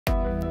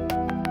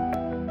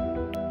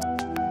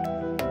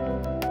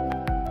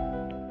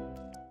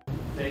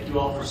you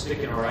all for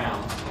sticking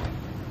around.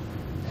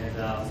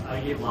 And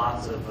I give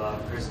lots of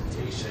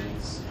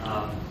presentations,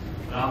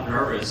 but I'm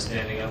nervous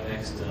standing up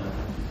next to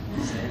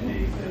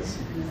Sandee because,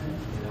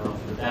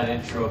 with that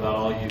intro about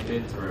all you've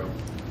been through,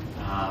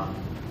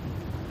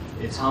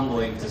 it's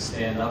humbling to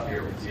stand up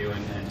here with you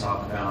and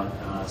talk about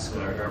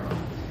scleroderma.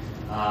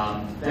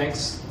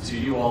 Thanks to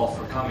you all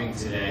for coming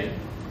today,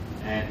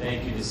 and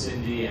thank you to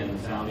Cindy and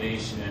the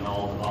foundation and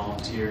all the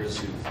volunteers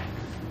who've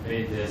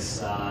made this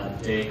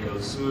day go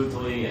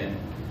smoothly. And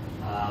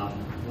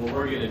what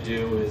we're going to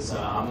do is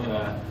I'm going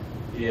to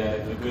be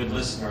a good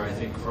listener, I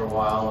think, for a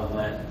while and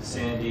let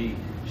Sandee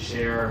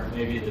share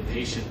maybe the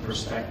patient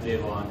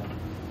perspective on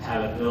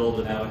how to build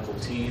a medical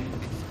team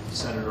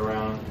centered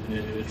around an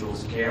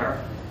individual's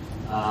care.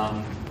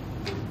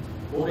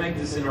 We'll make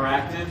this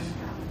interactive,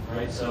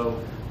 right?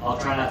 So I'll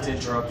try not to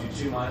interrupt you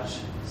too much,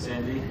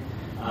 Sandee.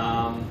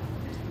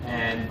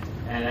 And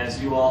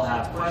as you all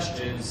have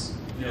questions,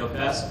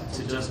 best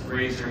to just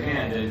raise your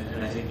hand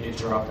and I think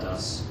interrupt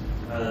us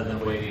rather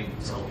than waiting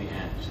until the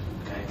end,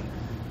 okay?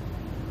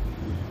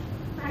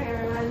 Hi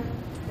everyone.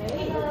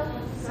 Hey.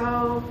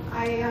 So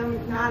I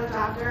am not a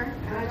doctor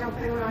and I don't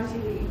play one on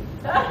TV.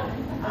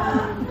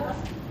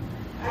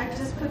 I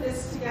just put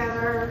this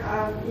together,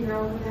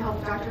 with the help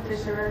of Dr.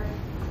 Fischer,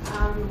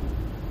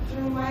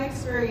 through my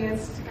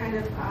experience to kind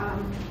of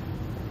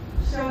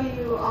show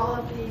you all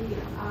of the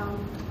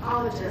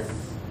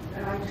ologists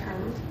that I've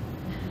termed.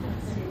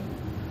 Let's see.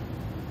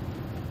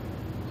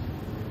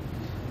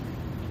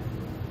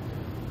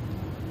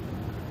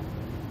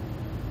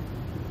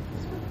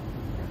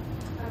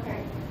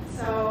 Okay,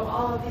 so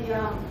all of the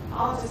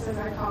ologists, as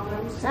I call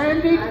them.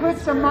 Sandee,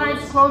 put the mic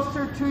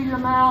closer to your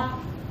mouth.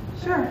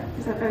 Sure.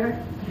 Is that better?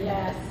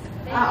 Yes.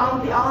 All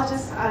of the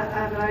ologists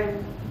that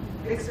I've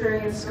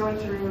experienced going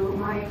through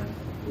my,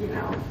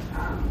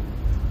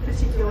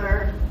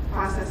 particular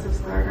process of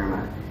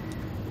scleroderma.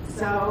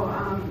 So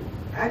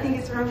I think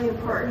it's really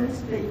important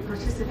that you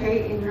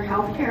participate in your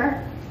health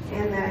care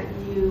and that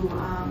you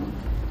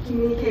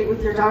communicate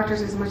with your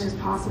doctors as much as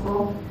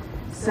possible.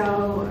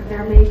 So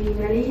there may be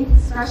many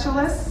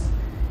specialists.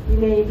 You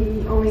may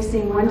be only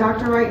seeing one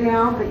doctor right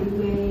now, but you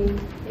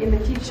may, in the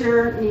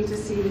future, need to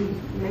see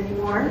many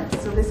more.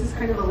 So this is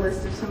kind of a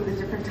list of some of the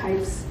different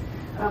types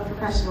of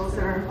professionals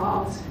that are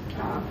involved,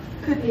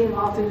 could be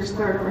involved in your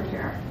scleroderma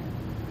care.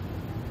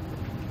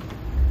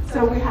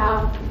 So we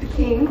have the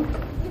king,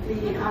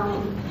 the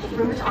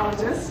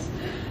rheumatologist,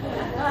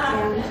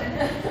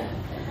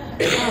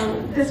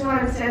 and this one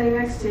I'm standing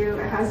next to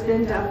has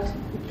been dubbed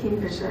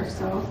King Fisher.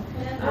 So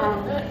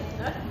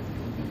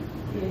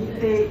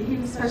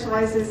he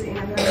specializes in,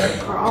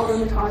 or all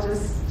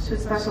rheumatologists should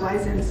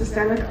specialize in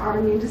systemic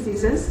autoimmune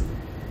diseases.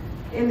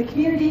 In the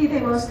community, they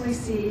mostly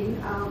see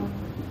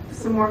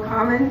some more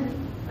common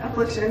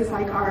afflictions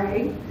like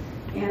RA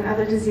and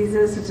other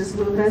diseases such as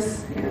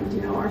lupus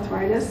and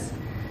arthritis.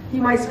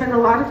 You might spend a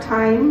lot of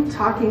time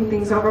talking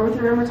things over with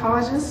your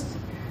rheumatologist,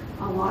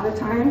 a lot of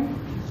time,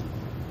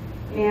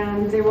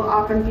 and they will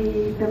often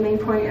be the main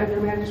point of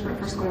your management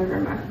for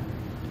scleroderma.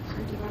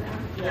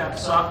 Yeah,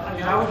 so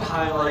I would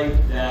highlight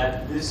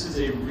that this is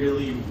a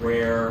really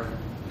rare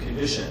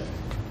condition.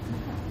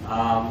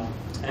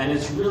 And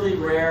it's really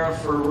rare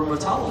for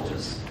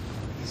rheumatologists.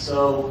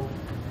 So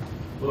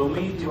when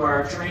we do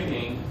our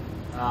training,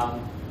 we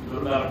go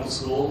to medical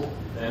school,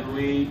 then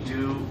we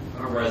do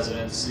a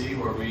residency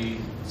where we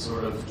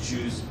sort of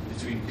choose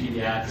between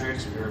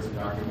pediatrics, we heard from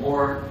Dr.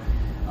 Moore,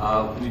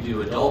 we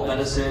do adult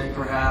medicine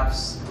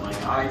perhaps, like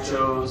I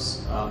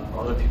chose,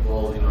 other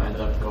people end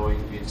up going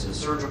into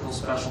surgical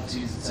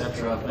specialties,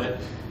 etc. But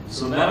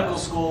so medical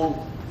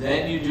school,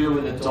 then you do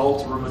an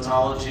adult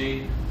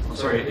rheumatology,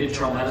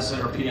 internal medicine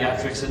or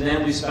pediatrics, and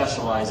then we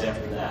specialize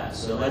after that.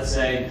 So let's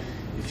say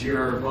if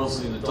you're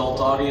mostly an adult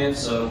audience,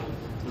 so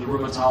the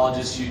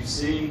rheumatologist you'd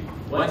see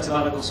went to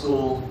medical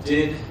school,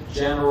 did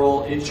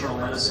general internal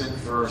medicine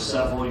for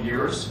several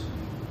years,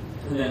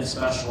 and then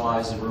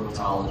specialized in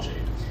rheumatology.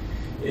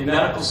 In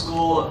medical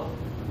school,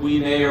 we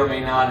may or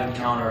may not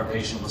encounter a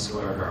patient with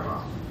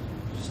scleroderma.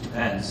 It just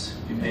depends.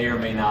 You may or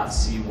may not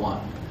see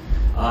one.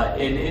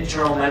 In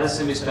internal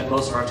medicine, we spend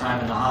most of our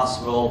time in the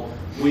hospital.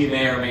 We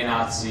may or may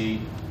not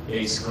see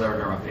a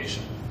scleroderma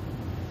patient.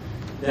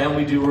 Then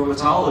we do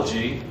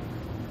rheumatology.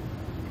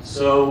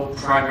 So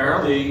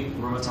primarily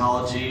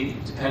rheumatology,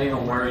 depending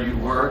on where you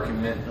work,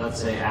 and let's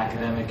say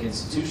academic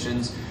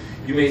institutions,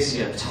 you may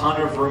see a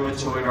ton of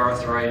rheumatoid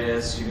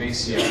arthritis, you may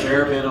see a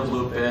fair bit of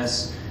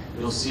lupus,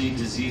 you'll see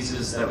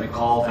diseases that we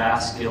call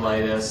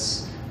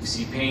vasculitis, you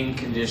see pain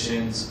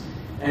conditions,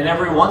 and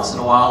every once in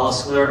a while a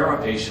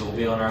scleroderma patient will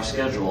be on our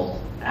schedule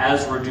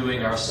as we're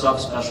doing our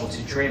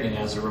subspecialty training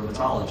as a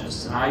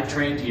rheumatologist. And I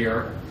trained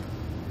here,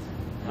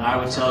 and I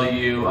would tell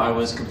you I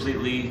was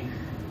completely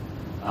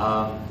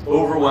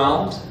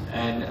overwhelmed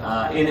and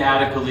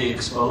inadequately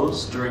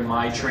exposed during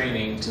my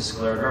training to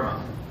scleroderma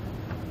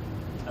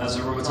as a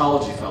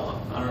rheumatology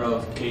fellow. I don't know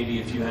if Katie,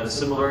 if you had a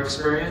similar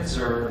experience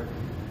or.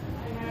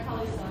 I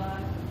probably saw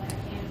like a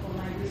handful of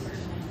my research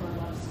mentor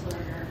loves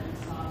scleroderma and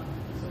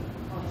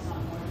probably saw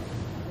more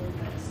than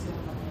I still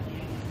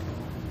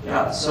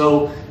Yeah,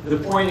 so the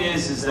point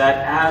is that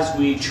as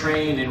we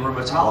train in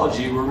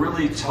rheumatology, we're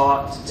really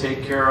taught to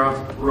take care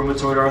of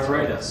rheumatoid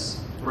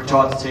arthritis. We're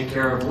taught to take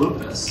care of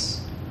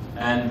lupus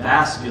and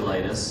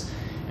vasculitis.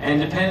 And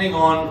depending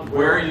on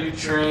where you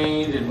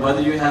trained and whether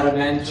you had a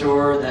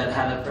mentor that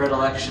had a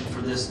predilection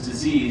for this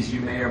disease, you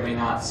may or may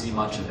not see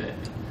much of it.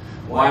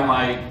 Why am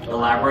I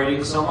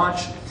elaborating so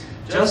much?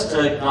 Just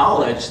to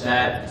acknowledge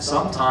that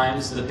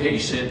sometimes the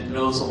patient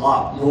knows a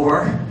lot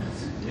more,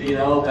 you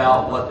know,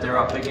 about what they're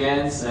up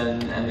against,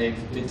 and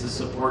they've been to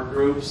support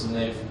groups and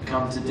they've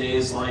come to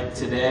days like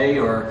today,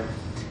 or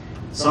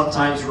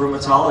sometimes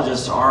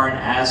rheumatologists aren't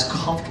as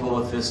comfortable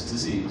with this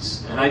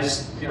disease. And I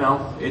just, you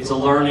know, it's a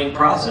learning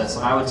process.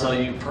 And I would tell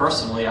you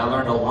personally, I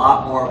learned a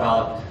lot more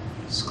about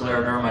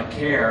scleroderma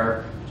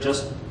care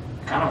just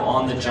kind of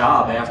on the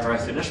job after I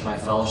finished my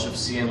fellowship,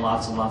 seeing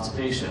lots and lots of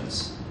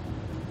patients.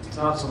 It's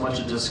not so much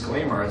a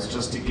disclaimer, it's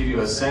just to give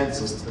you a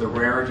sense as to the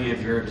rarity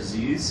of your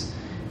disease,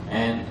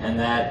 and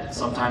that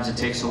sometimes it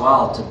takes a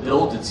while to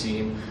build a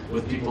team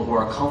with people who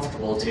are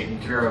comfortable taking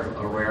care of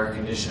a rare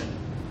condition.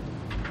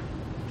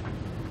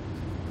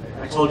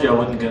 I told you I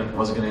wasn't going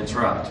to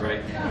interrupt,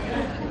 right?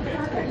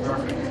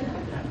 Perfect.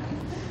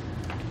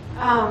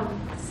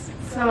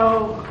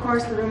 So, of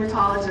course, the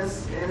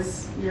rheumatologist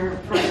is your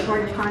first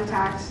point of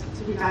contact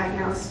to be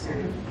diagnosed,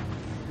 and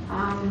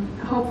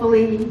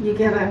hopefully you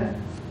get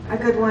a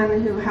good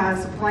one who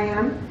has a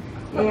plan.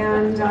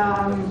 And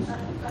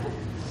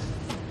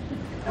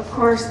of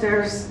course,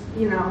 there's,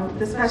 you know,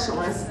 the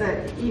specialists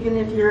that even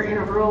if you're in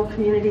a rural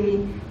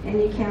community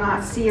and you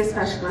cannot see a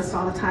specialist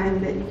all the time,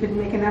 that you could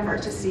make an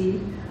effort to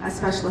see a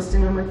specialist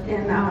in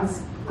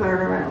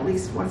scleroderma at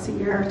least once a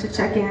year to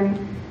check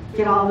in,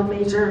 get all the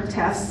major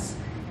tests,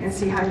 and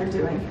see how you're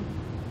doing.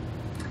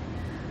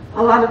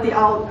 A lot of the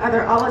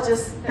other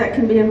ologists that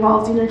can be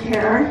involved in your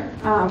care,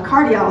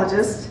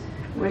 cardiologist,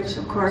 which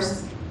of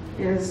course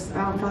is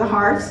for the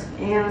heart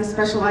and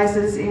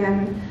specializes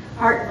in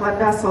heart blood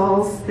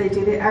vessels. They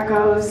do the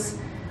echoes.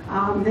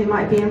 They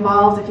might be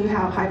involved if you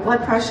have high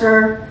blood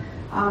pressure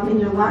in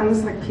your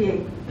lungs, like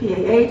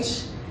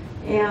PAH,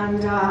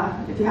 and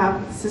if you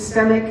have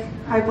systemic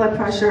high blood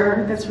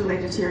pressure that's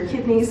related to your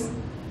kidneys.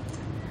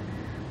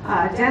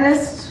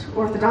 Dentist,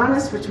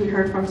 orthodontist, which we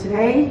heard from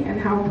today, and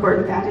how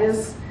important that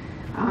is.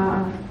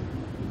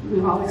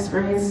 We've all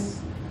experienced,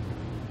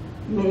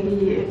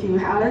 maybe if you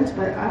haven't,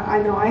 but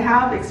I know I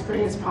have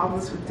experienced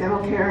problems with dental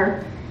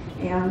care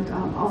and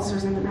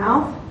ulcers in the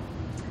mouth.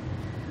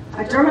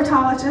 A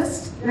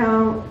dermatologist.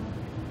 Now,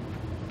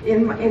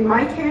 in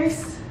my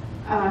case,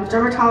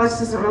 dermatologist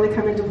doesn't really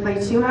come into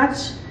play too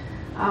much.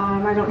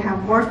 I don't have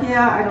morphia.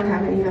 I don't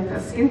have any of the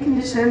skin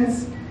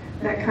conditions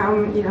that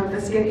come, you know,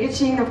 the skin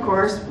itching, of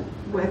course,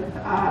 with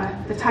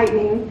the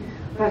tightening.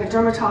 But a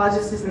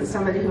dermatologist isn't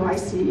somebody who I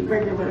see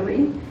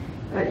regularly.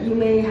 But you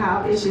may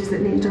have issues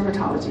that need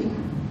dermatology.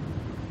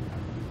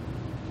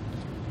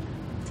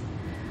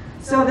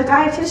 So the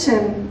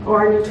dietitian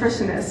or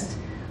nutritionist,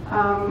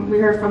 we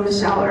heard from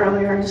Michelle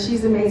earlier, and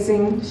she's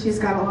amazing. She's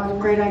got a lot of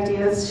great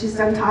ideas. She's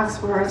done talks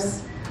for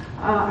us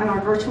on our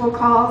virtual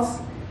calls.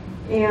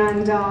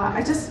 And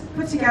I just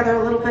put together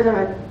a little bit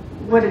of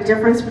what a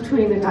difference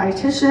between a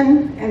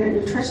dietitian and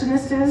a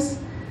nutritionist is.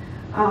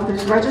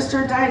 There's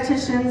registered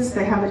dietitians.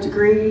 They have a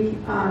degree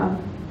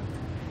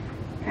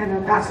and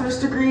a bachelor's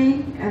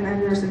degree. And then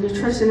there's a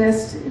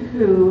nutritionist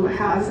who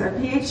has a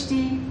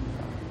PhD.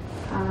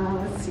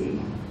 Let's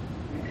see.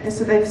 And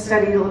so they've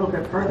studied a little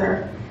bit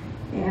further.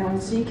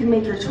 And so you can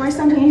make your choice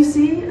on who you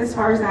see as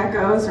far as that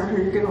goes, or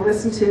who you're going to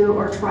listen to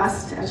or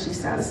trust, as she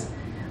says.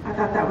 I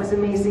thought that was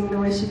amazing, the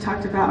way she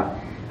talked about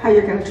how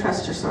you're going to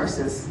trust your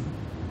sources.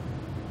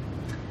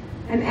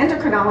 An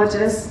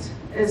endocrinologist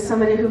is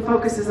somebody who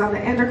focuses on the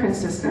endocrine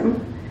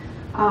system.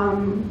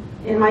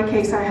 In my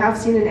case, I have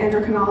seen an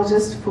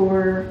endocrinologist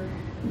for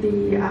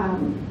the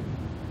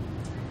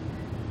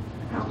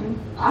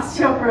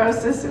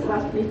osteoporosis. It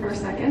left me for a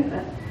second,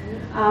 but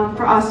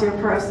for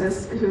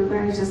osteoporosis, who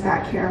manages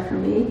that care for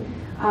me.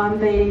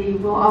 They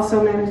will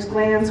also manage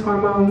glands,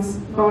 hormones,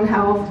 bone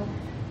health,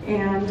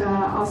 and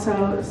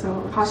also,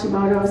 so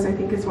Hashimoto's, I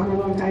think, is one of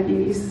them,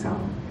 diabetes. So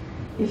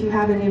if you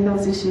have any of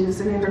those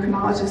issues, an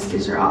endocrinologist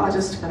is your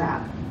ologist for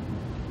that.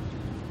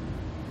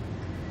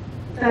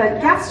 The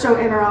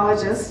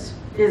gastroenterologist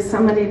is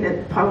somebody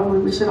that probably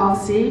we should all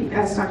see,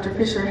 as Dr.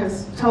 Fischer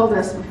has told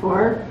us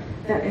before,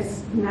 that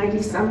it's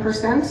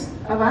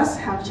 90-some% of us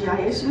have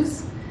GI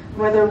issues.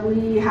 Whether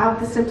we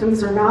have the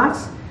symptoms or not,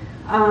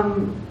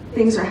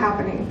 things are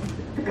happening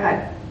with the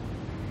gut.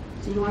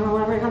 Do you want to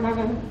elaborate on that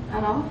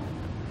at all?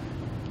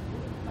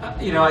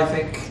 You know, I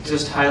think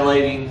just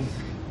highlighting,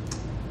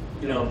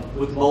 you know,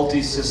 with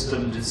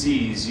multi-system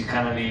disease, you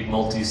kind of need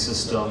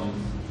multi-system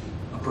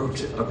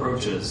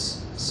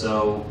approaches.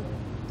 So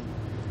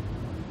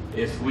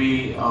if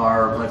we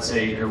are, let's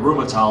say, a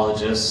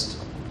rheumatologist,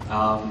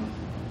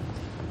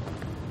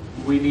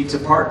 we need to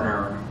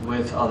partner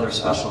with other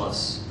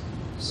specialists.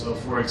 So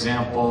for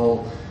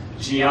example,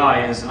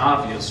 GI is an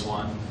obvious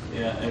one.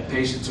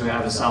 Patients who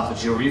have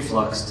esophageal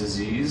reflux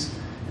disease,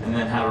 and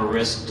then have a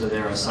risk to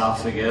their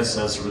esophagus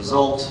as a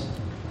result,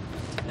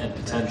 and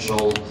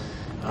potential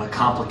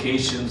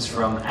complications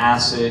from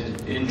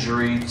acid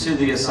injury to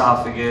the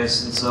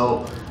esophagus. And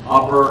so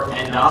upper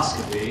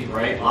endoscopy,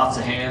 right? Lots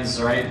of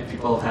hands, right?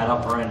 People have had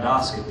upper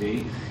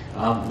endoscopy.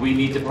 We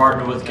need to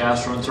partner with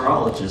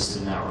gastroenterologists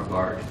in that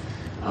regard.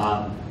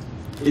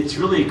 It's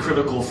really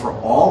critical for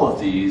all of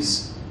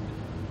these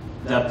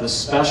that the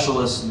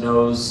specialist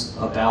knows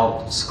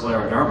about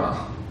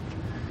scleroderma.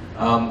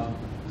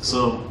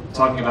 So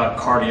talking about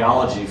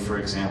cardiology, for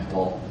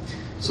example.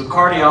 So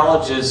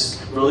cardiologists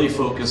really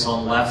focus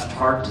on left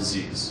heart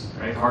disease,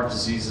 right? Heart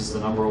disease is the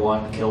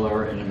 #1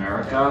 killer in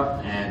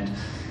America, and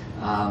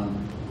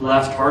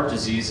left heart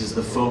disease is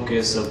the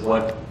focus of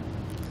what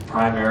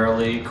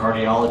primarily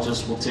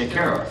cardiologists will take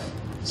care of.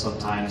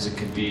 Sometimes it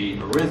could be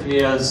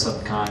arrhythmias,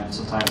 sometimes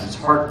it's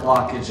heart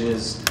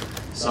blockages,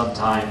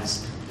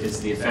 sometimes it's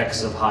the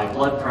effects of high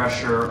blood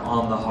pressure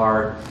on the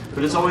heart,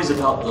 but it's always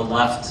about the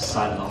left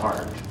side of the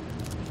heart.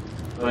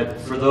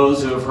 But for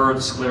those who have heard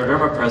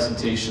scleroderma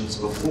presentations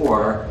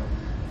before,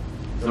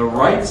 the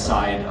right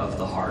side of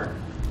the heart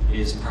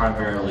is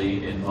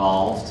primarily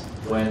involved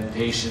when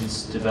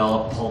patients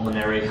develop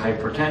pulmonary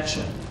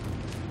hypertension.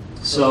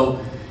 So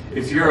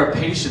if you're a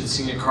patient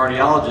seeing a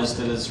cardiologist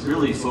that is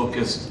really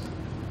focused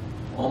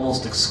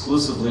almost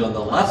exclusively on the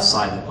left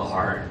side of the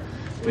heart,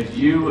 but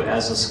you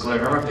as a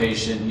scleroderma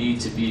patient need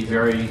to be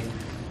very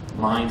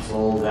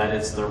mindful that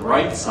it's the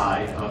right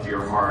side of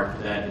your heart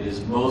that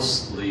is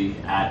mostly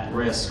at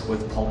risk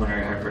with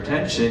pulmonary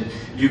hypertension,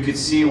 you could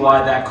see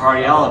why that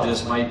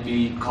cardiologist might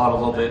be caught a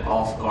little bit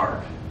off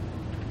guard,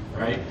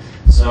 right?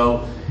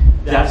 So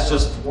that's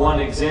just one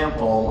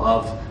example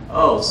of,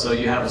 oh, so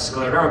you have a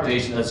scleroderma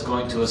patient that's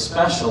going to a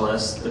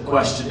specialist. The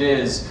question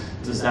is,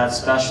 does that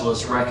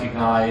specialist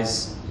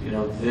recognize,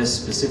 this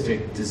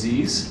specific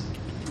disease?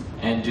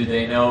 And do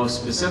they know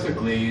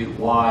specifically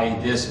why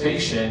this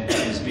patient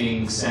is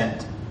being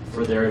sent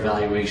for their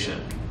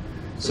evaluation?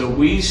 So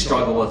we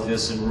struggle with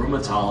this in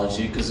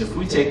rheumatology because if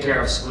we take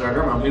care of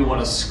scleroderma, we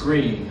want to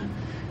screen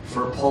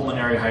for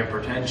pulmonary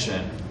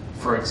hypertension,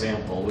 for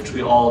example, which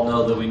we all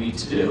know that we need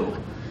to do.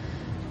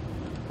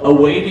 A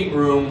waiting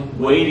room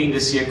waiting to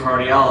see a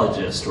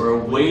cardiologist or a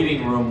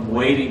waiting room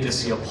waiting to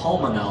see a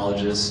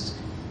pulmonologist,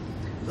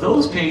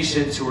 those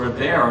patients who are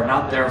there are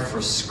not there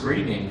for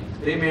screening.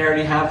 They may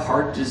already have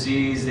heart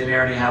disease, they may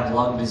already have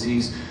lung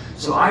disease.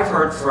 So I've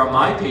heard from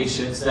my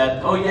patients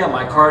that, oh yeah,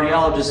 my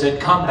cardiologist said,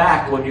 come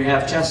back when you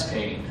have chest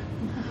pain.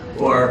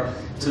 Or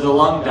to the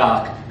lung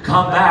doc,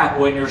 come back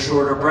when you're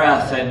short of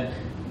breath and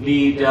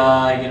need,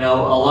 a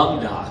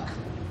lung doc.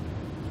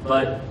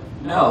 But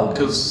no,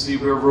 because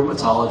we're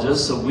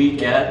rheumatologists, so we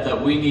get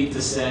that we need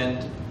to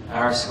send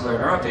our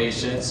scleroderma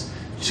patients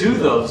to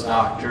those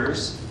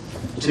doctors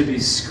to be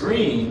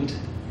screened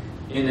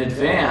in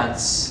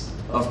advance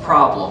of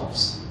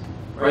problems,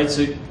 right?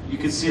 So you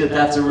can see that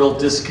that's a real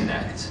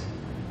disconnect.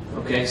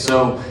 Okay,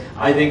 so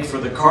I think for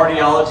the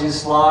cardiology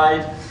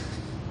slide,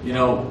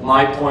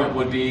 my point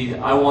would be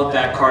I want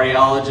that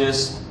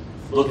cardiologist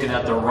looking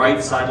at the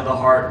right side of the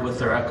heart with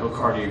their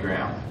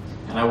echocardiogram.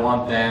 And I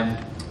want them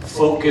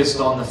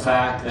focused on the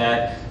fact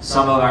that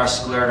some of our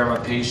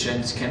scleroderma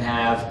patients can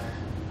have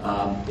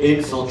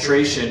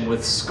infiltration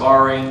with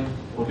scarring,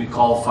 what we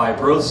call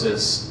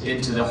fibrosis,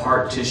 into the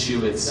heart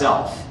tissue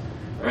itself,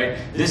 right?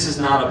 This is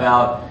not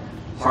about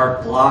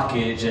heart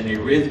blockage and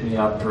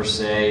arrhythmia per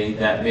se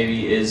that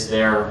maybe is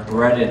their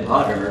bread and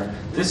butter.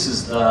 This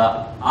is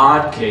the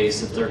odd case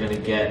that they're going to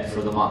get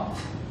for the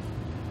month.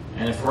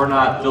 And if we're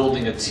not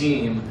building a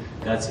team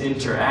that's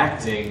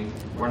interacting,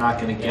 we're not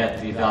going to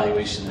get the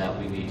evaluation that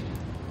we need.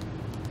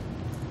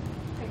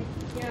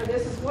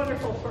 This is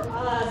wonderful for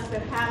us,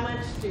 but how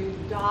much do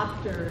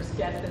doctors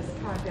get this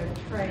kind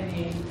of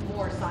training,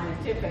 more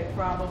scientific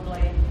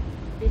probably,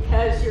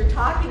 because you're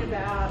talking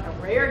about a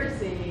rare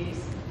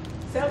disease.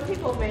 Some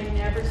people may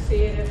never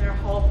see it in their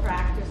whole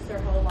practice, their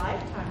whole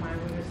lifetime. I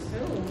would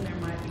assume there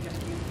might be a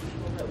few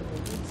people that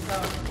wouldn't. So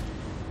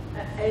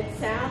it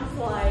sounds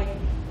like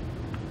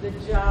the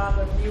job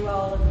of you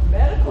all in the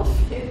medical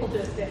field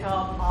is to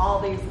help all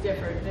these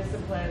different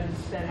disciplines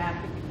that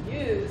have to be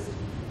used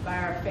by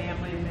our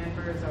family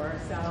members or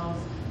ourselves.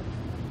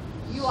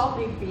 You all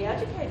need to be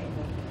educating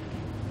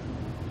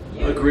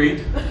them.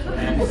 Agreed,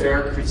 and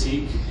fair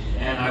critique.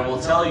 And I will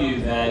tell you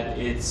that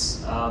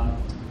it's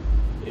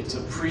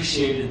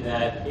appreciated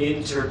that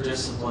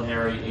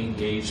interdisciplinary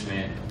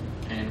engagement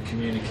and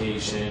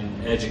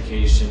communication,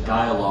 education,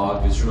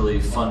 dialogue is really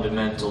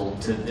fundamental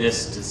to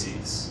this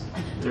disease.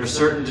 There are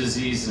certain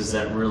diseases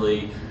that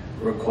really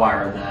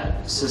require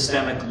that.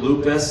 Systemic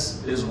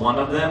lupus is one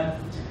of them.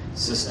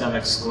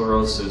 Systemic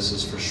sclerosis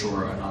is for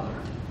sure another.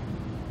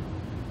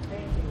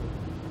 Thank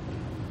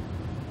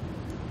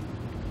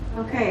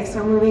you. Okay,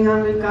 so moving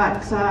on, we've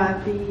got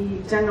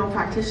the general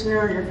practitioner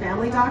or your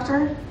family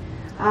doctor.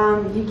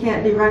 You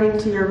can't be running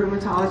to your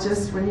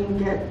rheumatologist when you can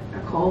get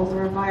a cold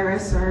or a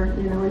virus or a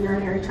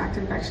urinary tract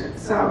infection.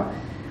 So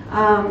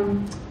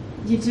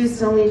you do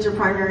still need your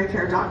primary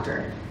care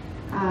doctor.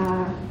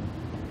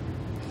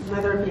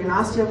 whether it be an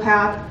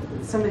osteopath,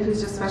 somebody who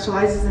just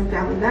specializes in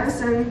family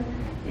medicine,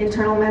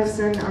 internal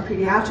medicine, or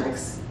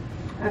pediatrics.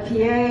 A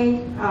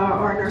PA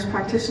or a nurse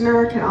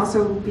practitioner can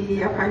also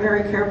be a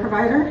primary care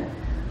provider.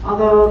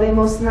 Although they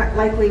most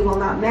likely will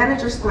not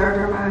manage your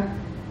scleroderma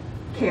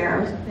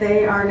care,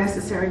 they are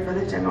necessary for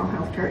the general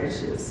health care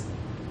issues.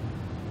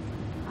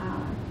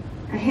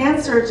 A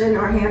hand surgeon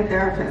or hand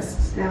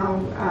therapist. Now,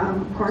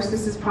 of course,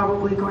 this is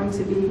probably going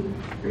to be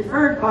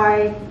referred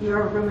by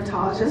your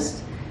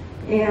rheumatologist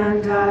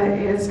and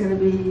is going to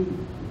be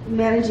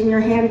managing your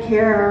hand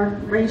care,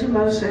 range of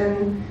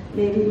motion,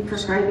 maybe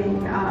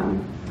prescribing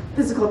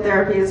physical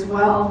therapy as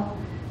well,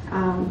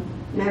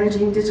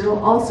 managing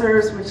digital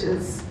ulcers, which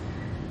is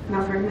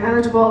not very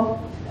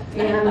manageable,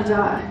 and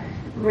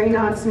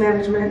Raynaud's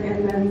management,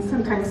 and then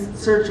sometimes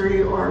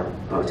surgery or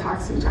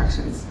Botox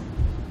injections.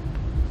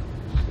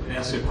 Let me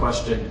ask you a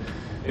question.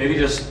 Maybe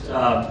just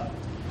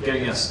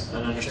getting us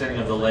an understanding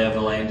of the lay of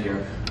the land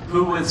here.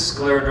 Who with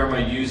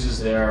scleroderma uses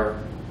their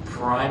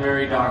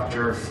primary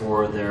doctor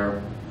for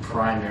their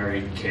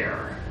primary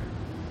care?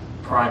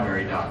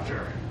 Primary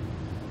doctor.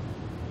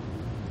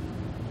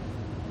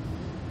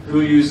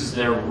 Who uses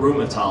their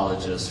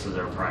rheumatologist for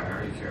their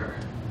primary care?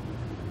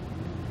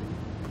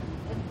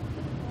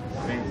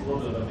 I mean, a little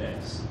bit of a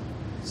mix.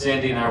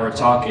 Sandee and I were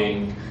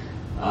talking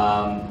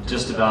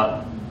just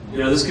about,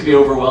 this could be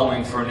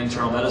overwhelming for an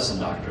internal medicine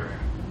doctor,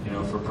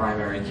 for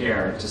primary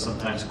care to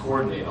sometimes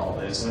coordinate all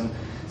this. And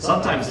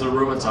sometimes the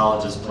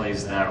rheumatologist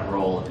plays that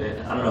role.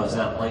 I don't know, is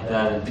that like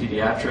that in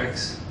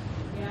pediatrics?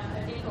 Yeah,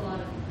 I think a lot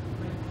of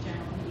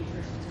general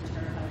pediatricians are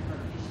certified for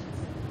our patients,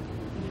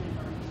 and even if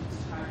our patients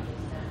try to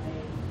use them,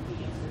 the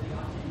answer they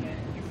often get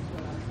is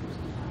what our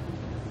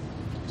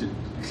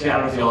I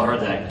don't know if you all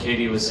heard that.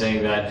 Katie was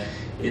saying that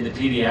in the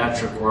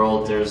pediatric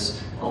world,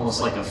 there's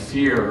almost like a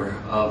fear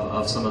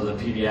of some of the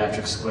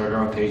pediatric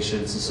scleroderma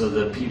patients, and so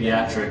the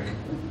pediatric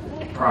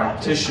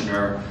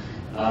practitioner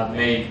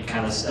may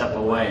kind of step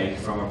away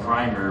from a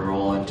primary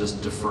role and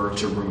just defer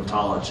to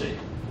rheumatology.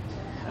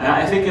 And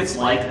I think it's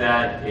like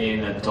that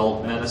in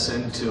adult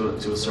medicine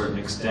to a certain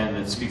extent.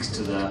 It speaks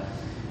to the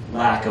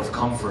lack of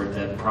comfort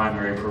that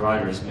primary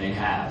providers may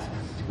have.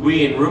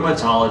 We in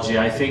rheumatology,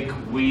 I think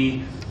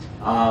we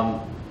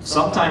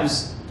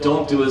sometimes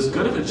don't do as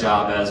good of a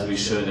job as we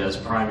should as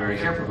primary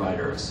care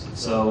providers.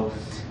 So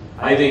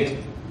I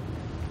think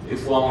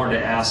if one were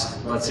to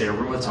ask, let's say, a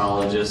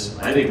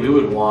rheumatologist, I think we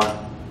would want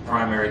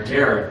primary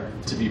care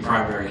to be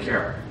primary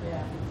care.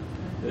 Yeah.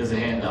 There's a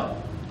hand up.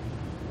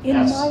 In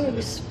Yes. my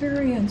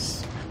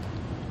experience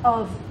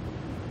of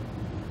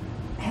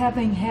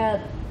having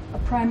had a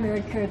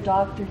primary care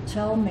doctor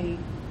tell me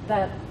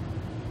that,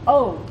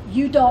 oh,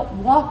 you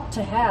don't want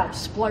to have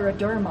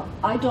scleroderma.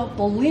 I don't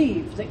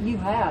believe that you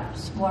have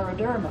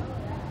scleroderma.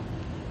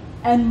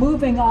 And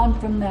moving on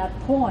from that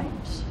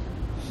point,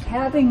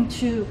 having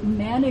to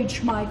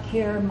manage my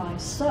care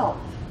myself,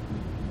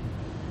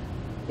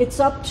 it's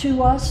up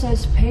to us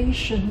as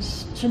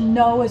patients to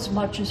know as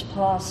much as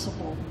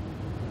possible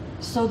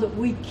so that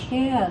we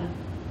can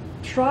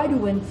try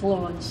to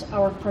influence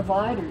our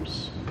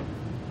providers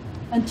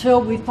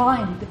until we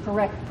find the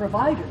correct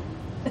provider.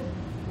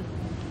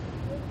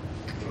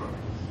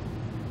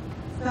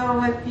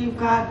 So if you've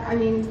got,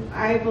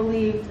 I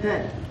believe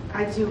that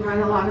I do run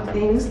a lot of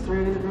things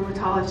through the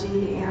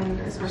rheumatology and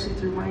especially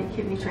through my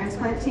kidney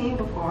transplant team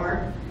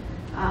before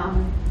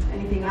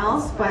anything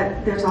else,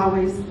 but there's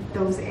always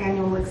those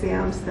annual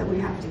exams that we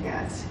have to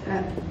get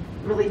that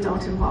really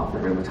don't involve the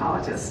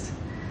rheumatologist.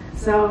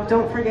 So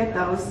don't forget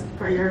those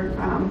for your,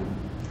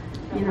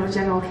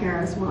 general care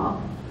as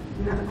well.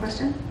 Another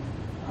question?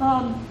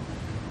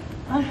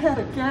 I had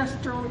a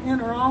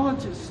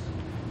gastroenterologist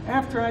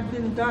after I'd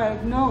been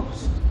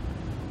diagnosed.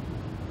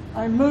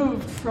 I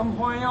moved from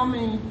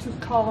Wyoming to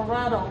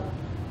Colorado,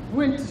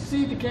 went to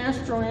see the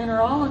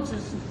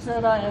gastroenterologist and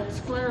said I had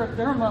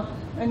scleroderma,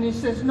 and he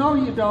says, no,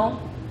 you don't.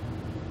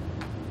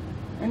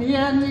 And he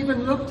hadn't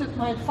even looked at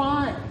my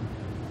file.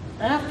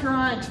 After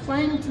I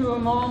explained to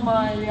him all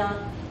my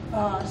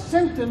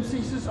symptoms,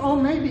 he says, oh,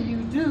 maybe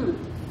you do.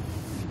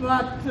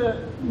 But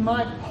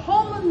my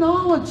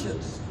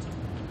pulmonologist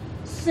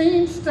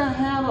seems to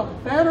have a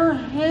better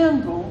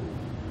handle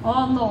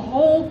on the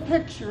whole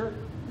picture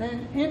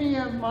than any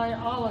of my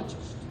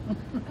ologists.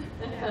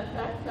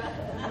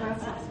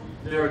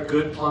 There are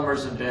good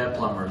plumbers and bad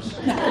plumbers.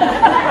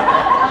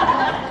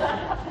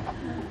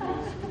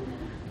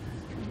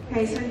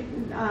 Okay, so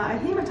a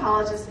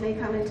hematologist may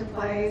come into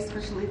play,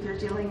 especially if you're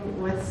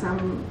dealing with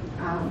some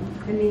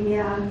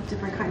anemia,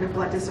 different kind of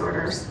blood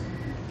disorders.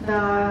 The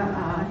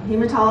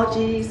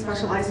hematology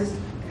specializes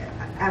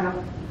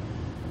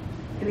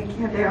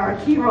they are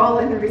a key role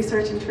in the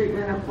research and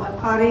treatment of blood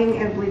clotting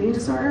and bleeding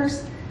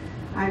disorders.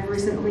 I've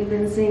recently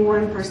been seeing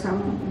one for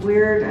some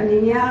weird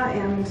anemia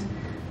and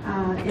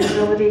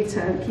inability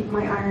to keep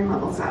my iron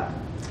levels up.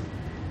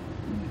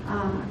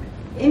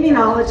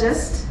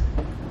 Immunologist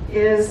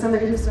is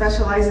somebody who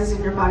specializes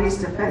in your body's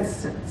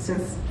defense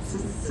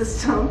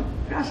system.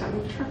 Gosh,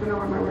 I'm tripping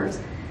over my words.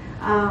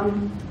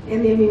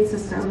 In the immune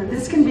system. And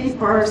this can be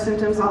for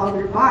symptoms all over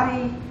your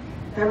body.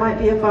 There might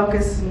be a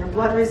focus in your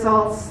blood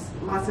results,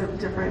 lots of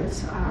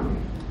different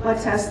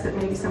blood tests that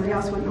maybe somebody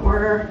else wouldn't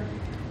order.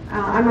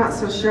 I'm not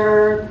so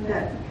sure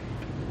that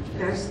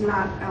there's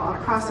not a lot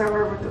of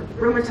crossover with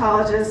the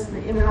rheumatologist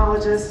and the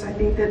immunologist. I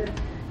think that,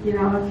 you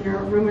know, if your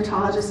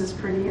rheumatologist is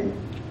pretty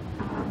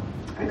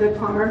a good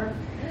plumber,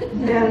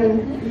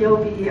 then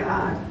you'll be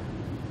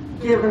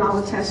given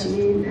all the tests you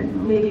need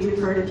and maybe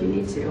referred if you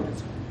need to.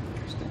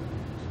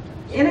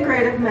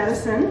 Integrative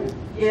medicine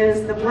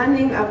is the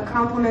blending of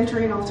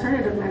complementary and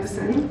alternative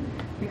medicine,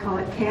 we call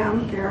it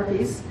CAM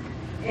therapies,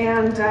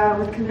 and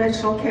with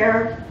conventional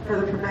care for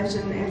the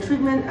prevention and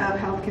treatment of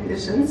health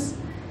conditions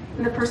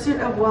in the pursuit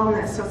of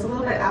wellness. So it's a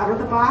little bit out of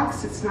the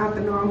box. It's not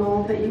the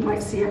normal that you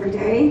might see every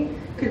day.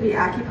 It could be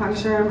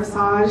acupuncture,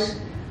 massage.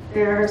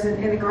 There's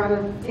an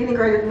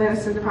integrative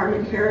medicine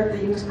department here at the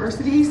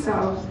university,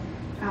 so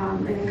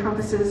it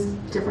encompasses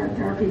different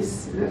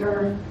therapies that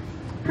are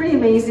pretty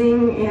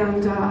amazing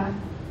and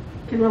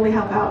can really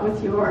help out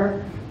with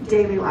your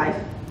daily life.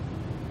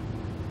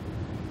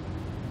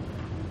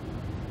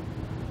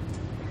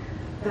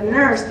 The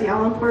nurse, the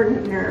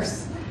all-important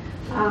nurse,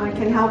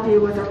 can help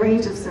you with a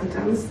range of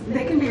symptoms.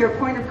 They can be your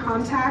point of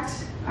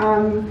contact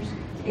and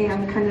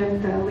kind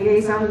of the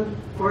liaison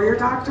for your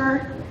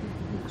doctor.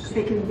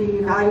 They can be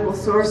a valuable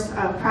source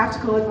of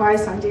practical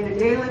advice on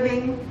day-to-day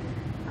living.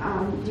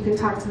 You can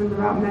talk to them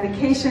about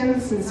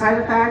medications and side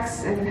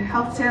effects and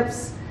health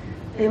tips.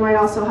 They might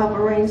also help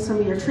arrange some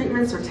of your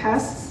treatments or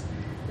tests.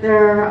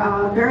 They're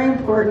very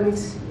important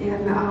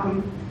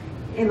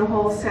in the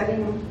whole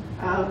setting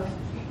of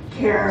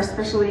care,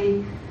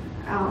 especially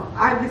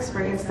I've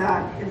experienced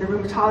that in the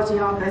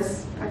rheumatology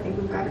office. I think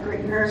we've got a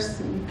great nurse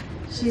and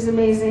she's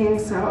amazing,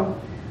 so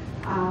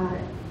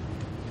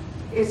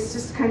it's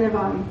just kind of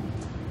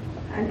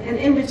an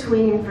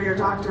in-between for your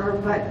doctor,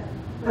 but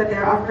they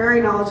are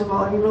very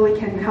knowledgeable and really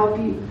can help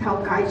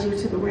guide you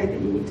to the way that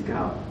you need to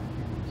go.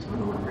 Do you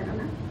want to elaborate on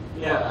that?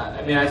 Yeah,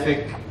 I mean, I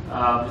think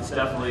it's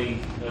definitely,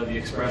 you know, the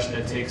expression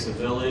 "it takes a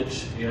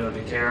village," you know,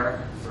 to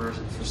care for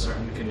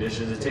certain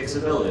conditions. It takes a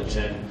village,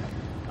 and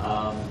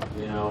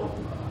you know,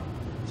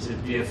 to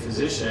be a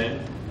physician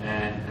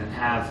and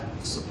have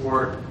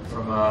support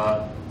from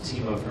a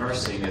team of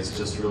nursing is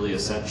just really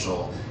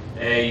essential.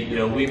 You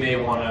know, we may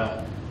want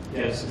to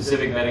get a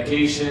specific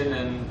medication,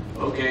 and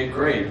okay,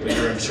 great, but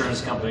your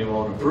insurance company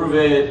won't approve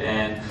it,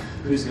 and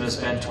who's going to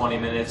spend 20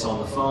 minutes on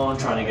the phone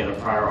trying to get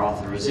a prior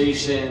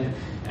authorization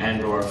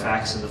and or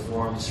fax in the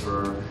forms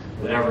for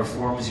whatever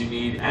forms you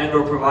need, and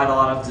or provide a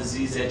lot of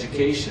disease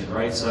education,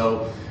 right?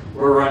 So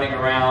we're running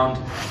around,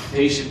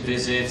 patient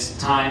visits,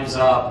 time's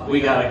up, we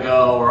gotta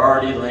go, we're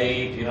already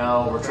late, you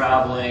know, we're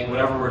traveling,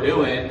 whatever we're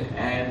doing,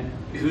 and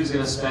who's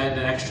going to spend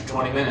an extra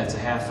 20 minutes, a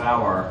half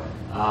hour,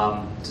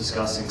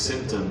 discussing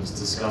symptoms,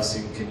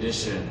 discussing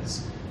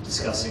conditions,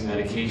 discussing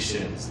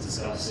medications,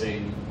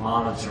 discussing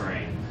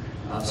monitoring.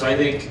 So I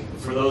think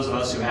for those of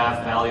us who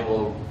have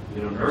valuable,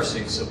 you know,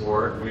 nursing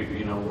support,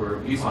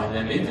 we find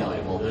them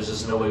invaluable. There's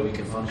just no way we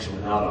can function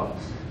without them.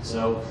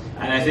 So,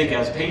 and I think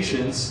as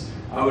patients,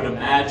 I would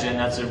imagine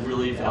that's a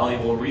really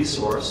valuable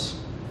resource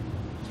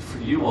for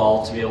you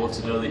all to be able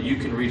to know that you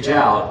can reach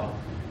out.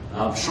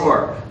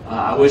 Sure,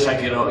 I wish I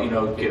could, you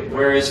know,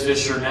 where is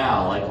Fisher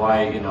now? Like,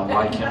 why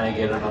can't I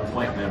get an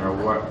appointment, or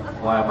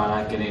why am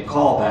I not getting a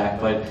call back?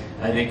 But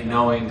I think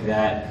knowing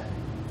that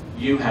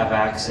you have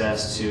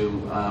access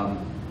to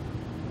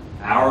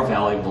our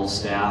valuable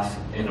staff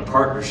in a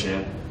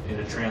partnership, in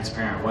a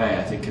transparent way,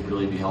 I think could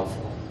really be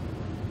helpful.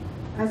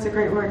 That's a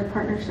great word,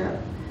 partnership.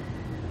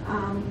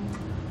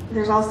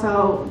 There's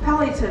also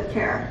palliative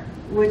care,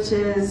 which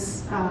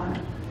is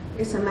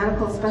it's a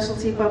medical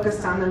specialty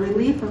focused on the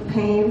relief of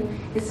pain.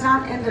 It's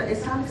not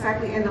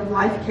exactly end of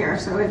life care,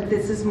 so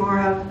this is more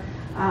of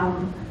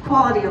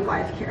quality of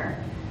life care.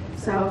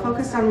 So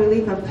focused on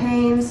relief of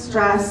pain,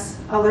 stress,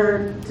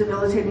 other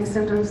debilitating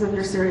symptoms of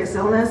your serious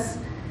illness,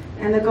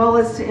 and the goal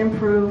is to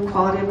improve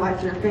quality of life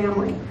for your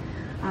family.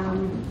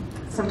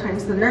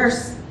 Sometimes the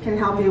nurse can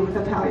help you with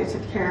the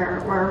palliative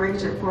care or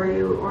arrange it for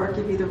you or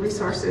give you the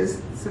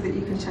resources so that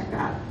you can check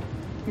that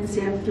and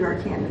see if you're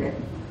a candidate.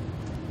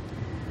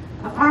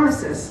 A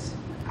pharmacist,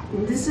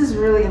 this is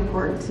really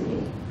important to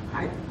me.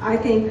 I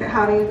think that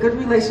having a good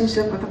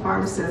relationship with a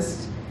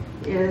pharmacist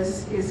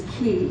is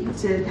key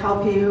to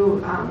help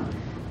you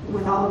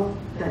with all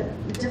the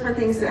different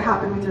things that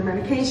happen with your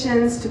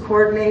medications, to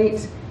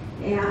coordinate,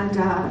 and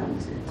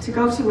to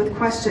go to with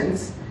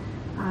questions.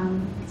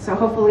 So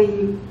hopefully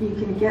you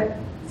can get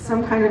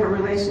some kind of a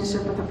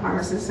relationship with a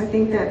pharmacist. I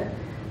think that,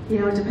 you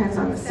know, it depends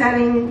on the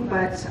setting,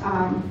 but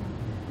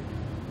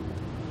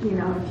you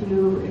know,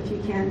 if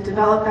you can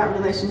develop that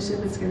relationship,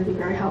 it's going to be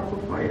very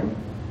helpful for you.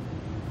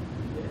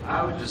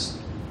 I would just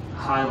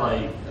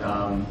highlight,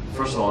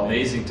 first of all,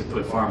 amazing to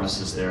put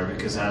pharmacists there,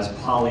 because as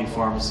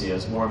polypharmacy,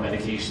 as more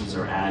medications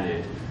are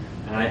added,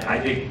 and I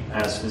think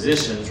as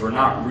physicians, we're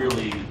not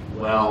really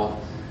well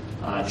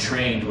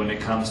trained when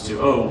it comes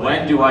to, oh,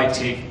 when do I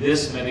take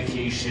this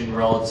medication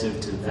relative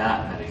to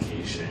that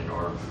medication,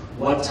 or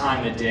what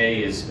time of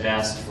day is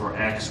best for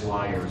X,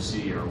 Y, or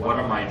Z, or what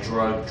are my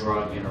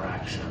drug-drug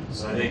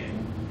interactions. I think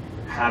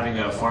having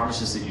a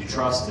pharmacist that you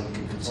trust and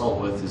can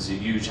consult with is a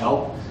huge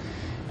help.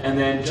 And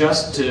then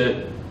just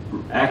to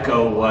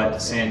echo what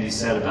Sandee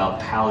said about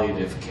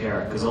palliative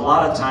care, because a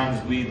lot of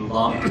times we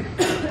lump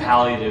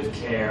palliative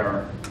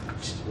care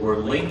or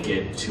link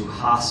it to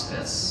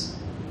hospice,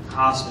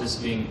 hospice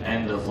being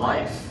end of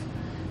life.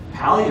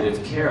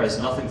 Palliative care has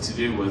nothing to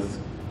do with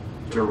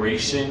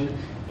duration,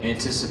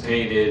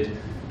 anticipated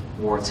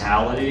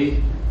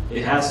mortality.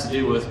 It has to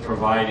do with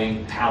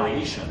providing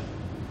palliation,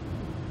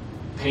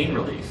 pain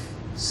relief,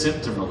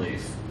 symptom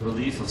relief,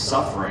 relief of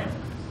suffering.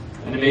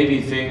 And it may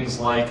be things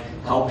like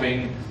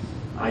helping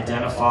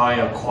identify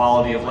a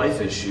quality of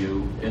life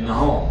issue in the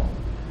home,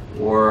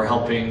 or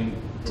helping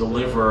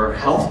deliver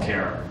health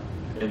care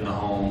in the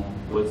home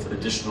with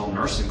additional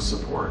nursing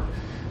support.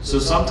 So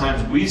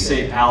sometimes we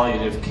say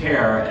palliative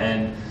care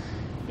and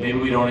maybe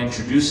we don't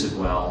introduce it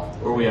well,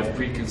 or we have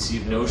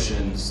preconceived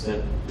notions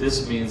that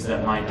this means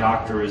that my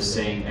doctor is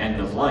saying end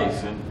of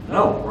life. And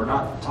no, we're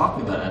not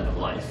talking about end of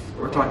life.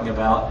 We're talking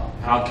about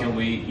how can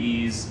we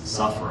ease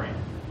suffering.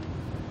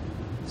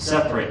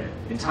 Separate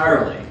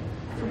entirely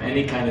from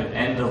any kind of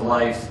end of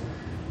life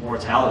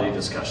mortality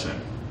discussion.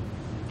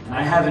 And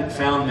I haven't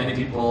found many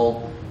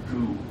people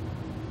who,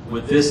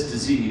 with this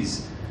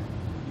disease,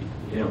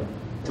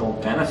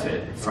 don't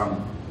benefit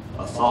from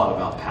a thought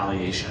about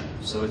palliation.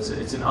 So it's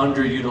an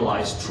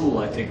underutilized tool,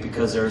 I think,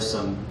 because there are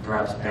some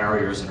perhaps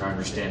barriers in our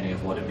understanding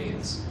of what it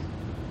means.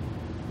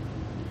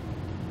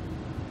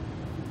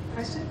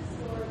 Questions?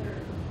 So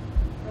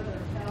are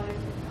there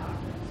palliative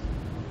doctors,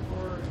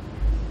 or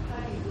how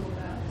do you go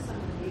about if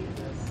someone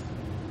needs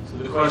this? So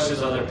the question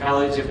is, are there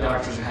palliative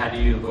doctors, or how do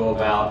you go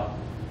about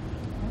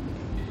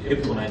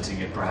implementing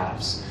it,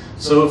 perhaps?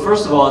 So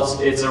first of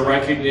all, it's a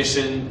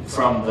recognition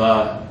from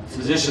the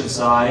physician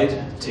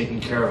side, taking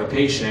care of a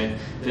patient,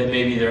 that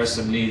maybe there are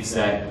some needs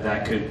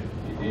that could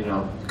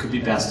be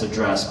best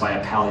addressed by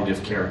a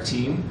palliative care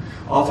team.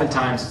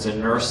 Oftentimes it's a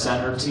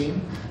nurse-centered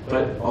team,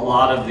 but a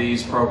lot of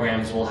these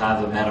programs will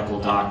have a medical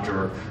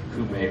doctor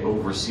who may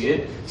oversee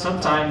it.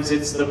 Sometimes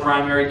it's the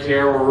primary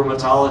care or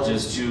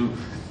rheumatologist who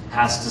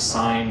has to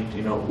sign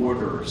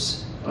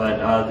orders.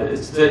 But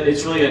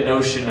it's really a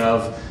notion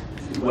of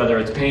whether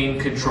it's pain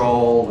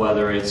control,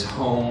 whether it's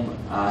home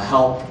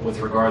help with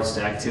regards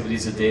to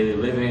activities of daily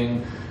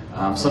living.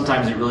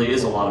 Sometimes it really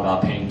is a lot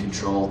about pain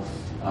control.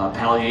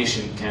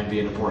 Palliation can be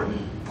an important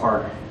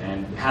part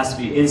and has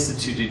to be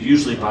instituted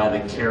usually by the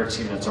care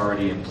team that's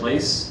already in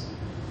place.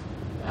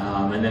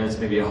 And then it's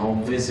maybe a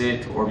home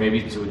visit or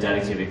maybe to a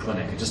dedicated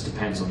clinic. It just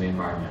depends on the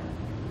environment.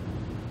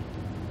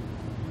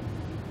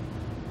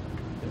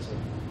 Yes, sir.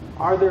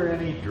 Are there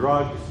any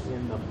drugs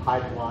in the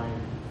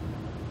pipeline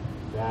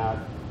that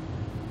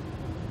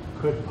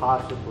could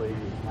possibly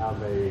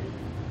have a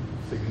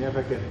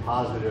significant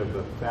positive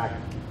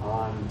effect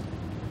on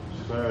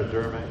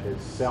scleroderma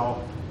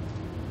itself?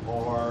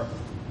 Or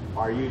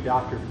are you,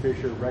 Dr.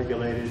 Fischer,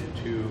 regulated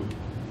to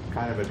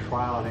kind of a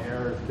trial and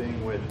error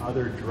thing with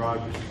other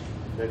drugs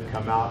that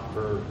come out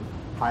for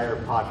higher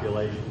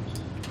populations?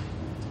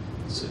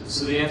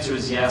 So the answer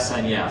is yes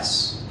and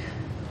yes.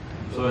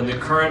 So in the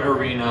current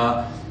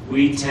arena,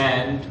 we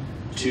tend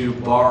to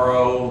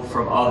borrow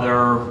from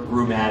other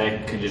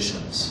rheumatic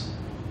conditions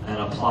and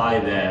apply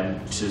them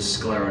to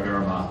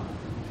scleroderma,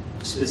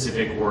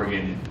 specific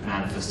organ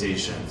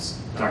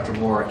manifestations. Dr.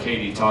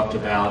 Katie talked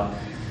about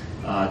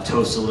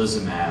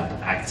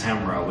tocilizumab,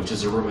 Actemra, which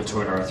is a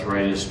rheumatoid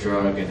arthritis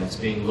drug, and it's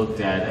being looked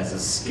at as a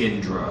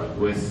skin drug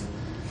with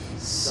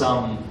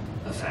some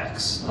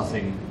effects.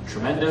 Nothing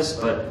tremendous,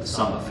 but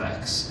some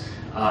effects.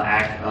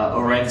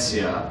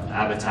 Orencia,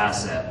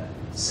 abatacept,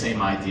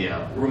 same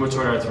idea.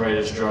 Rheumatoid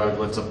arthritis drug,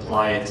 let's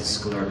apply it to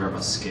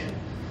scleroderma skin.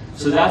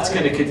 So that's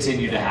going to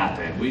continue to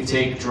happen. We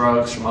take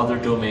drugs from other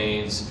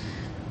domains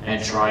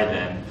and try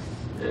them.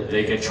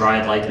 They get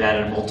tried like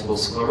that in multiple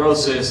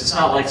sclerosis. It's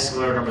not like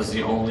scleroderma is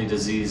the only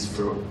disease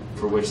for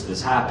which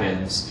this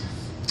happens.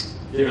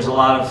 There's a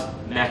lot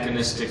of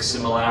mechanistic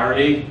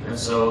similarity, and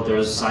so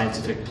there's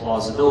scientific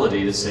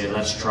plausibility to say,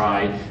 let's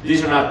try.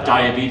 These are not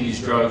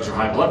diabetes drugs or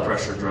high blood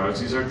pressure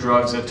drugs. These are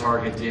drugs that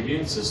target the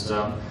immune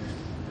system,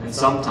 and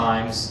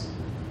sometimes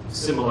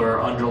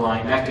similar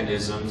underlying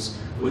mechanisms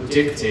would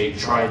dictate,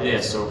 try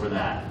this over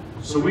that.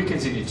 So we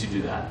continue to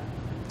do that.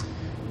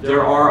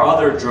 There are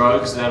other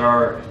drugs that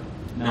are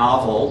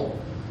novel,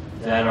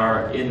 that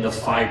are in the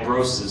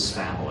fibrosis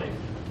family.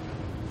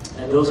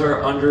 And those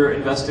are under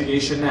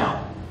investigation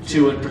now.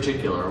 Two in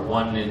particular.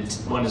 One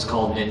is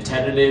called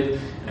nintedanib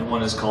and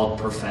one is called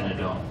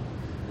pirfenidone.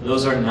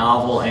 Those are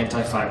novel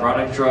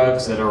antifibrotic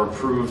drugs that are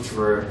approved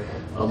for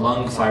a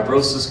lung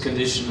fibrosis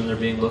condition, and they're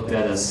being looked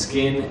at as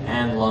skin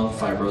and lung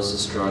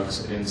fibrosis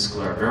drugs in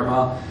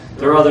scleroderma.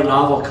 There are other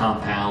novel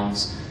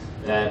compounds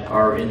that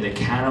are in the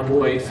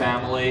cannabinoid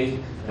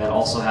family that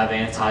also have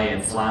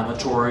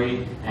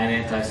anti-inflammatory and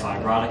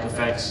anti-fibrotic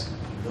effects.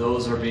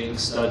 Those are being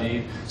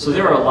studied. So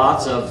there are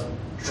lots of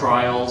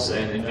trials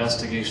and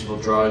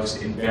investigational drugs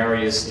in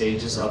various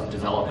stages of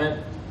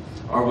development.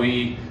 Are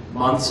we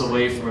months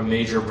away from a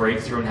major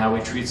breakthrough in how we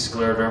treat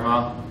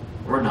scleroderma?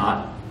 We're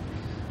not.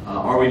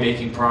 Are we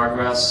making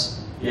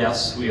progress?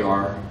 Yes, we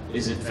are.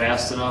 Is it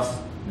fast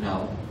enough?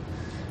 No.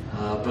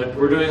 But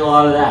we're doing a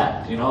lot of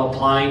that, you know,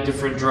 applying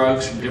different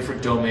drugs from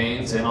different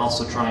domains and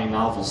also trying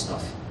novel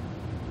stuff.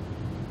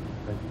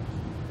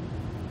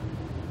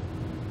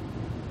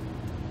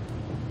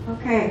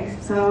 Okay,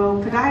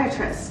 so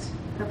podiatrist.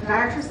 The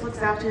podiatrist looks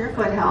after your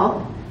foot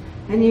health,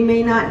 and you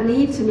may not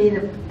need to meet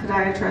a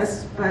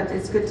podiatrist, but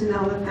it's good to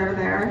know that they're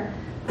there.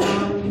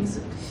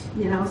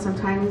 You know,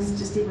 sometimes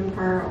just even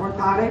for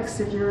orthotics,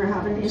 if you're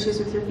having issues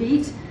with your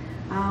feet,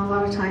 a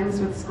lot of times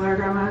with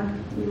scleroderma,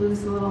 you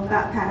lose the little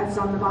fat pads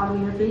on the bottom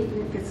of your feet,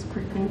 and it gets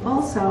pretty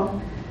painful,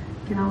 so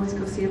you can always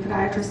go see a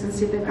podiatrist and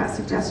see if they've got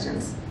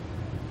suggestions.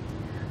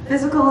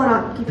 Physical and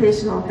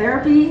occupational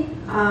therapy.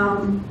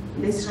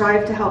 They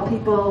strive to help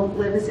people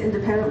live as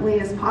independently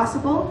as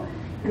possible,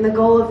 and the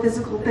goal of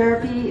physical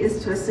therapy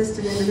is to assist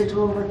an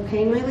individual with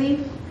pain relief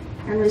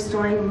and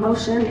restoring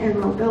motion and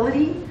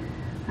mobility,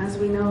 as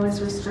we know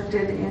is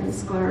restricted in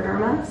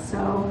scleroderma.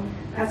 So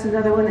that's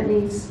another one that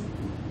needs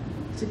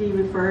to be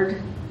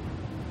referred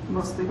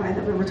mostly by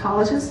the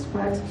rheumatologist,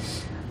 but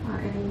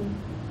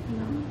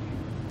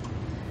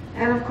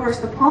and of course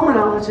the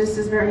pulmonologist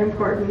is very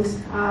important.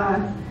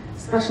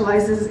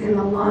 Specializes in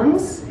the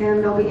lungs,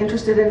 and they'll be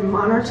interested in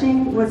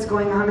monitoring what's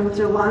going on with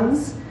your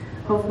lungs.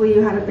 Hopefully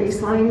you had a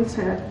baseline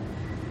to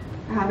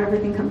have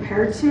everything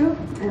compared to,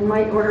 and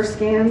might order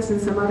scans and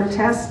some other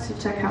tests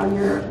to check how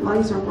your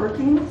lungs are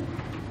working.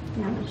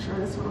 Yeah, I'm sure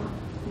this will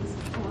needs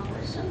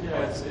elaboration.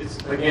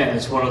 Yeah,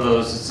 it's one of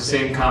those, it's the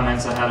same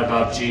comments I had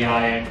about GI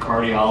and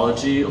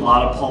cardiology. A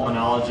lot of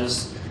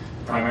pulmonologists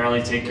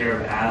primarily take care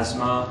of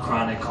asthma,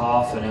 chronic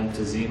cough, and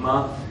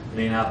emphysema.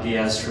 May not be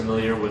as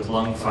familiar with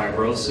lung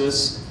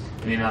fibrosis,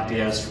 may not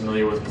be as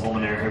familiar with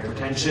pulmonary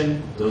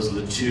hypertension. Those are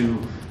the two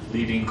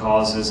leading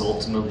causes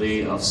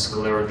ultimately of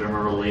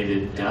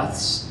scleroderma-related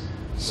deaths.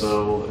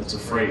 So it's a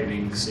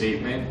frightening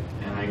statement,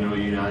 and I know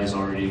you guys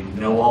already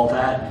know all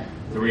that.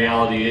 The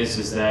reality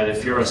is that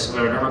if you're a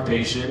scleroderma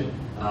patient,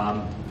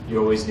 you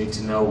always need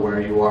to know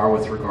where you are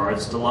with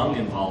regards to lung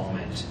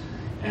involvement.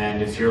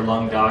 And if your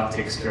lung doc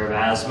takes care of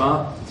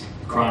asthma,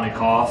 chronic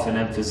cough, and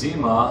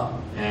emphysema,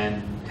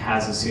 and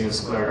hasn't seen a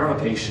scleroderma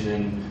patient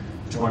in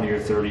 20 or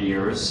 30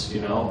 years, you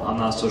know, I'm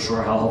not so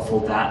sure how helpful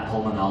that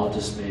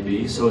pulmonologist may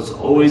be. So it's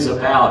always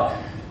about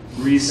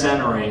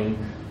recentering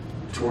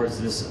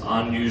towards this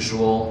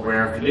unusual,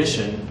 rare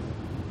condition,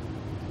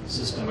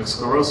 systemic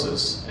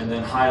sclerosis, and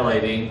then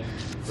highlighting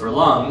for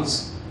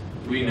lungs,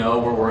 we know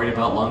we're worried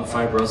about lung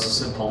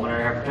fibrosis and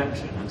pulmonary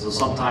hypertension. And so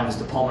sometimes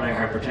the pulmonary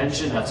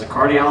hypertension, that's a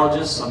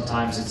cardiologist,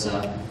 sometimes it's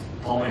a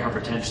pulmonary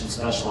hypertension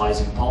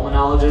specializing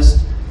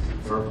pulmonologist.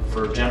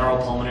 For general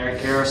pulmonary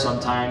care,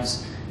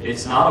 sometimes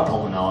it's not a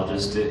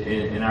pulmonologist.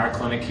 In our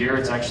clinic here,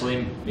 it's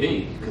actually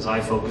me, because I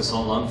focus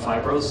on lung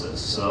fibrosis.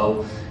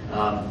 So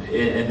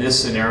in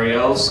this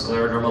scenario,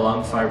 scleroderma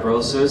lung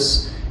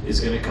fibrosis is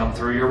going to come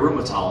through your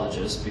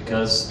rheumatologist,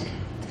 because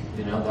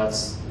you know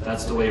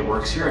that's the way it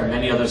works here. And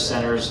many other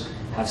centers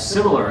have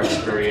similar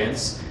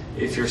experience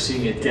if you're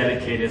seeing a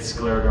dedicated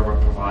scleroderma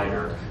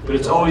provider. But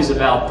it's always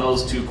about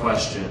those two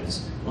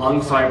questions: lung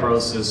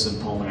fibrosis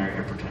and pulmonary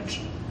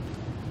hypertension.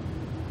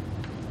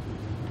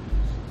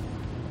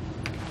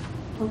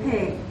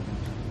 Okay,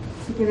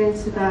 to get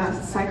into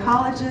the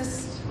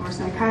psychologist or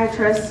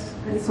psychiatrist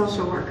and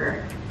social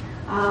worker.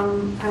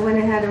 I went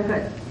ahead and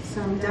put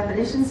some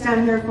definitions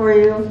down here for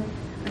you.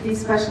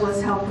 These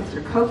specialists help with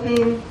your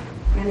coping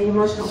and the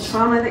emotional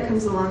trauma that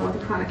comes along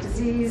with a chronic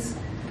disease.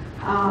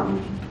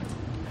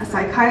 A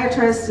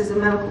psychiatrist is a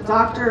medical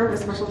doctor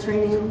with special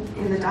training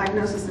in the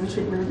diagnosis and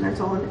treatment of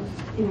mental and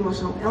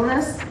emotional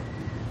illness.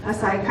 A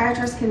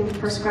psychiatrist can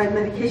prescribe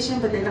medication,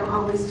 but they don't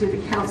always do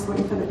the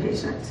counseling for the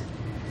patient.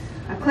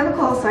 A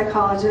clinical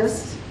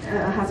psychologist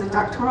has a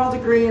doctoral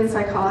degree in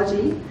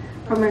psychology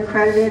from an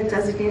accredited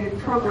designated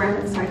program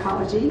in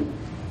psychology,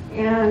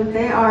 and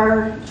they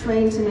are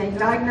trained to make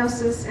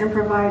diagnosis and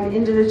provide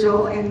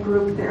individual and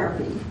group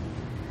therapy.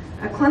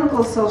 A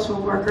clinical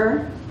social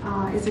worker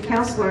is a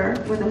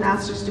counselor with a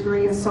master's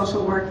degree in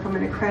social work from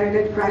an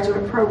accredited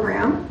graduate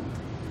program,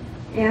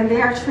 and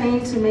they are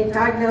trained to make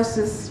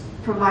diagnosis,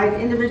 provide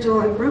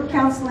individual and group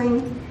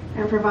counseling,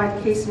 and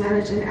provide case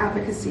management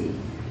advocacy.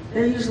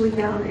 They're usually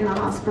found in a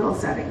hospital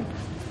setting.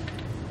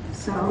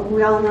 So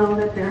we all know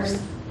that there's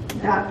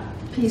that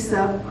piece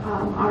of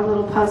our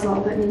little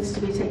puzzle that needs to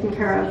be taken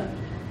care of.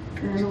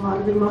 There's a lot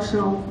of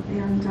emotional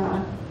and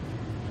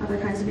other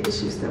kinds of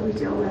issues that we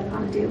deal with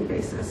on a daily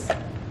basis.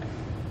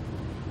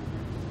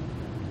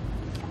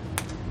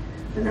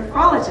 The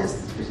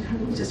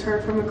nephrologist, we just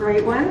heard from a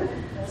great one,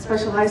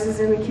 specializes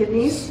in the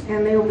kidneys,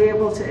 and they will be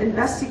able to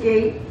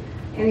investigate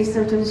any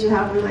symptoms you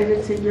have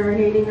related to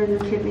urinating or your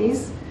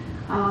kidneys.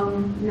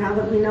 Now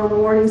that we know the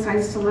warning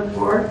signs to look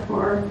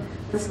for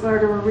the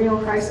scleroderma renal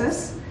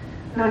crisis,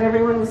 not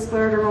everyone with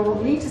scleroderma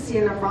will need to see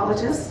a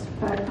nephrologist,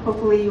 but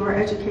hopefully you were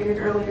educated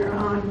earlier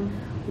on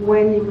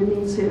when you would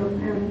need to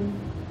and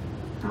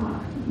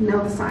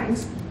know the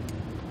signs.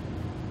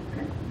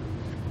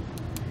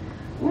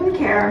 wound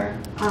care,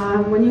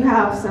 when you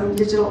have some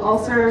digital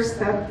ulcers,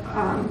 that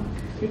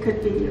it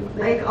could be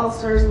leg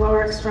ulcers,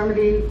 lower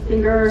extremity,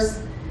 fingers,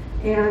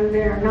 and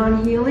they're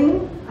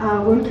non-healing,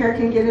 wound care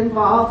can get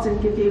involved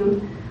and give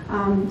you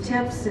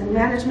tips and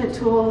management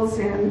tools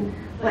and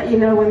let you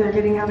know when they're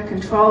getting out of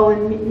control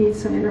and need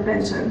some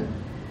intervention.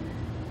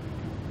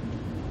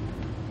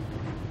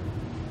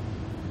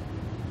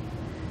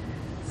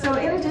 So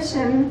in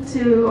addition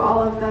to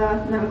all of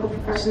the medical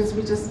professionals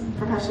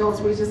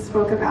we just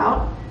spoke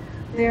about,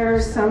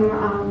 there's some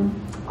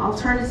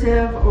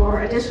alternative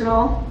or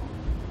additional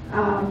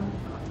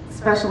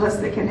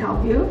specialists that can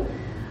help you.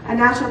 A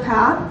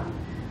naturopath,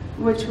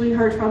 which we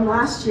heard from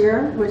last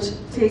year, which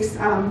takes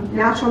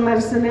natural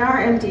medicine. They are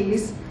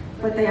MDs,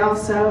 but they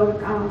also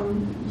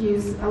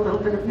use a little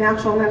bit of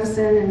natural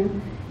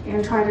medicine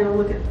and try to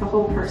look at the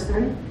whole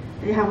person.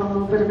 They have a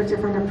little bit of a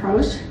different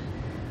approach.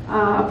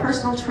 A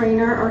personal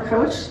trainer or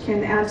coach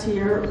can add to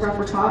your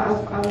repertoire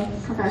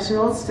of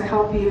professionals to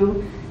help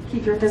you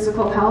keep your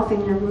physical health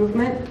and your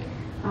movement.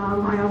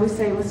 I always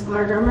say with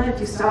scleroderma, if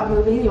you stop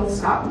moving, you'll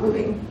stop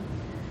moving.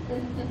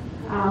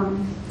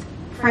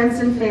 Friends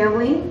and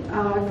family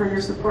for your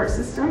support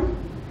system,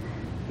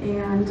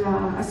 and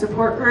a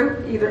support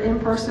group, either in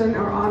person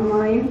or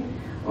online,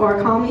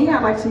 or call me. I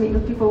like to meet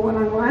with people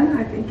one-on-one.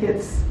 I think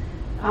it's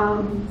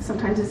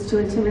sometimes it's too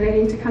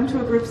intimidating to come to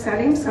a group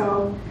setting,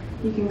 so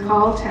you can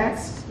call,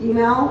 text,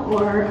 email,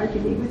 or I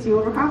can meet with you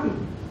over coffee.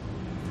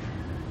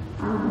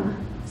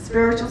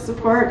 Spiritual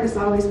support is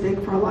always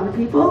big for a lot of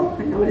people.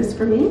 I know it is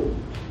for me.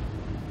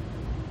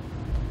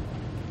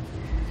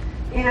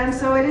 And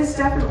so it is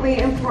definitely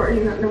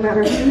important that no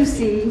matter who you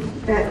see,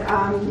 that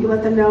you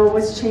let them know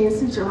what's changed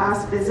since your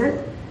last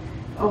visit,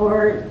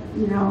 or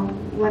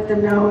let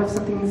them know if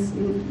something's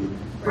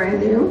brand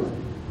new.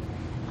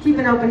 Keep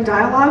an open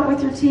dialogue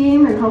with your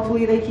team, and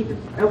hopefully they keep an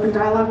open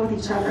dialogue with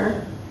each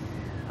other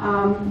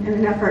in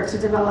an effort to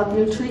develop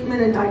new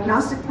treatment and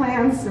diagnostic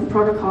plans and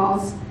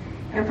protocols,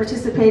 and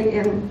participate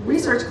in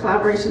research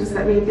collaborations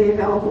that may be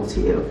available to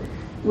you.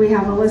 We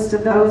have a list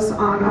of those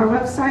on our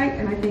website,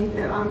 and I think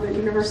that on the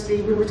University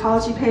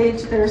Rheumatology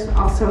page, there's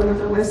also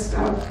another list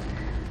of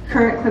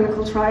current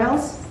clinical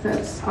trials.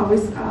 That's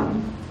always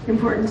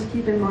important to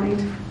keep in mind.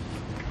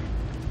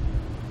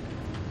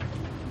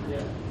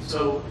 Yeah.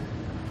 So,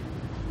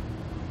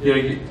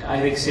 I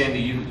think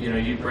Sandee,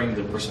 you bring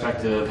the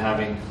perspective of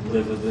having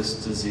lived with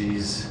this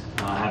disease,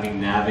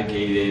 having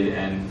navigated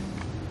and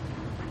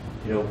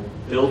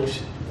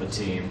built a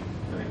team.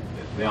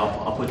 I mean,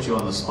 I'll put you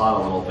on the spot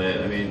a little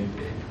bit. I mean,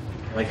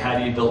 like, how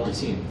do you build a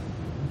team?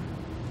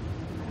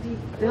 How do you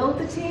build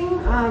the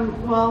team?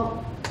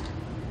 Well,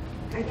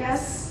 I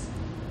guess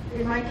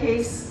in my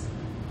case,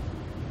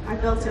 I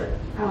built it.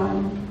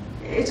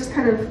 It just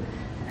kind of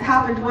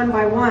happened one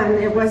by one.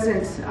 It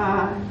wasn't,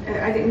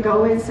 I didn't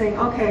go in saying,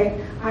 okay,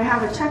 I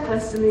have a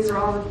checklist and these are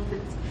all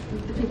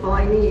the people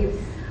I need.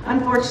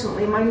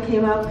 Unfortunately, mine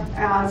came up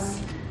as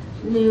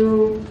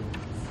new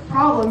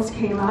problems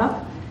came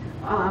up.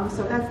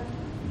 So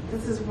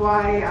this is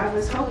why I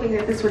was hoping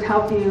that this would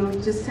help you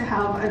just to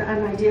have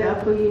an idea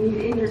of who you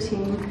need in your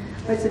team.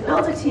 But to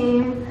build a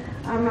team,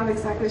 I'm not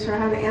exactly sure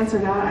how to answer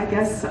that. I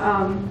guess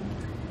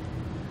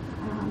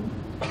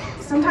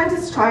sometimes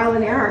it's trial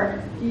and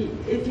error.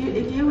 If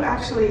you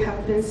actually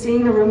have been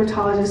seeing a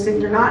rheumatologist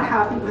and you're not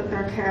happy with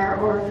their care,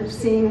 or if you're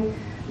seeing,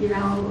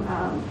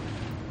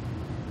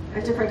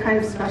 a different kind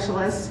of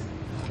specialist,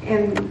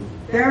 and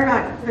they're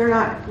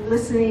not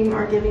listening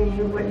or giving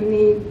you what you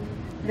need,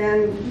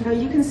 then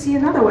you can see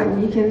another one.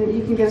 You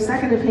can get a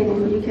second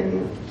opinion. You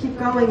can keep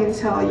going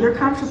until you're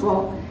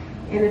comfortable.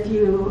 And if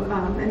you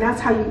and that's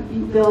how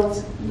you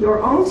build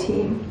your own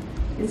team,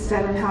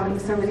 instead of having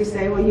somebody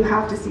say, well, you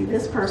have to see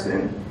this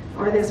person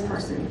or this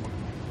person.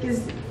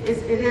 Because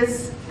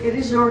it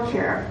is your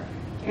care,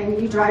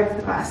 and you drive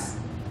the bus.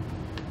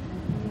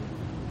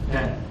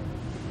 Okay.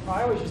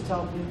 I always just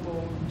tell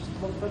people, just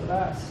look for the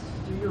best.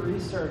 Do your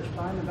research.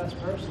 Find the best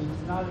person.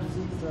 It's not a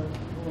disease to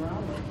go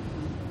around with.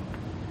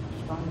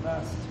 Just find the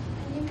best.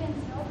 And you can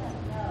tell them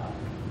no.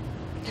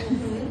 You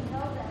can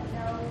tell them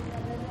no,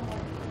 that doesn't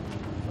work for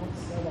me. Don't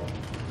settle.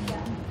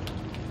 Yeah.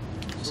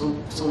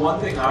 So one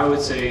thing I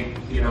would say,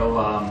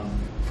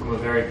 from a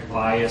very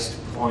biased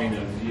point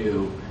of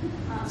view,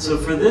 so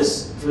for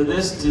this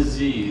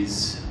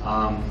disease,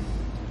 a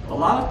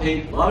lot of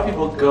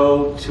people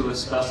go to a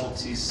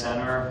specialty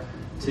center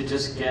to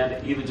just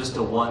get even just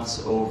a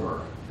once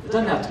over. It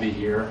doesn't have to be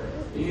here.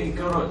 You can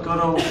go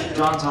to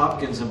Johns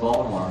Hopkins in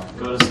Baltimore,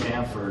 go to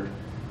Stanford,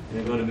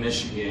 go to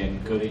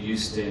Michigan, go to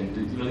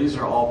Houston. These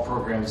are all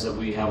programs that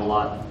we have a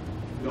lot.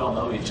 We all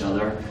know each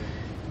other,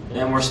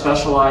 and we're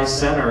specialized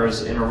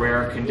centers in a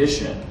rare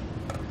condition.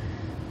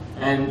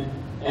 And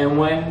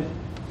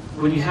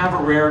when you have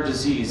a rare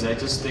disease, I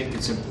just think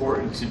it's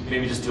important to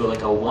maybe just do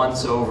like a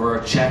once over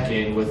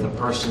check-in with a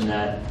person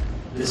that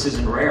this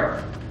isn't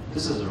rare.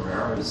 This isn't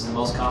rare. This is the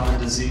most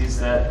common disease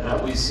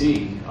that we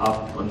see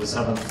up on the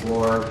 7th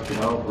floor,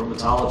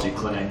 rheumatology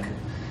clinic.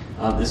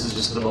 This is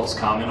just the most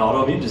common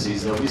autoimmune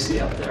disease that we see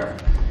up there.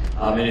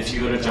 And if you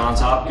go to Johns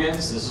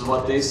Hopkins, this is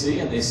what they see,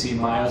 and they see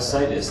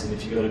myositis. And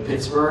if you go to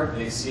Pittsburgh,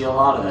 they see a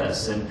lot of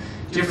this. And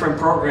different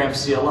programs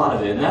see a lot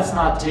of it. And that's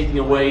not taking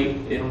away,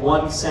 in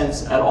one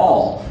sense at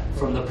all,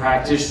 from the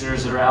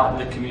practitioners that are out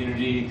in the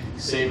community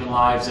saving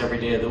lives every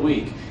day of the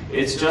week.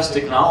 It's just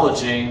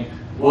acknowledging,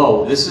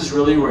 whoa, this is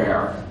really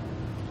rare.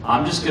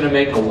 I'm just going to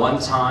make a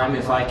one-time,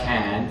 if I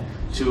can,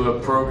 to a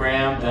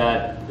program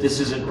that this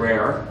isn't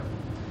rare.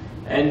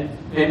 And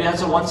maybe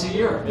that's a once a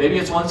year. Maybe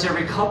it's once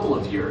every couple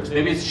of years.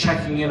 Maybe it's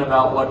checking in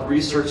about what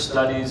research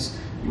studies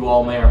you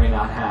all may or may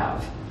not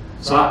have.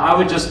 So I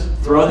would just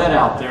throw that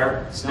out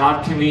there. It's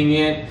not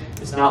convenient.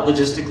 It's not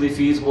logistically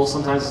feasible.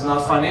 Sometimes it's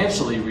not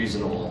financially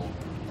reasonable.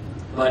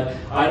 But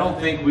I don't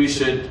think we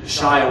should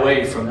shy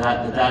away from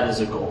that is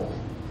a goal.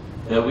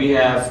 That we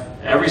have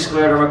every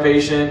scleroderma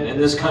patient in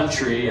this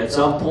country at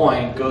some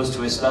point goes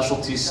to a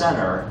specialty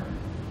center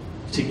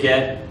to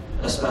get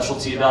a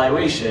specialty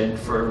evaluation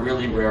for a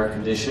really rare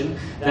condition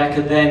that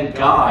could then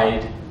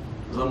guide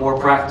the more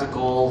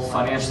practical,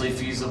 financially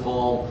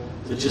feasible,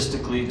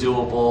 logistically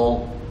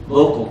doable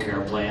local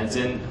care plans.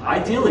 And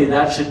ideally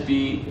that should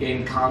be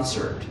in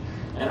concert.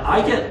 And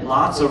I get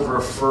lots of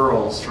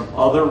referrals from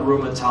other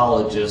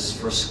rheumatologists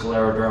for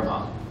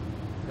scleroderma,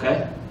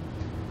 okay?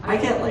 I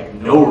get like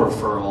no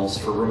referrals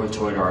for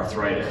rheumatoid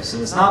arthritis.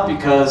 And it's not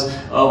because,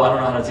 oh, I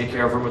don't know how to take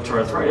care of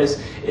rheumatoid arthritis.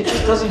 It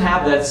just doesn't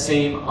have that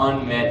same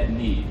unmet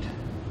need.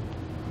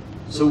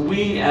 So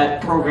we,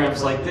 at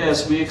programs like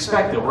this, we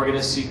expect that we're going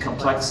to see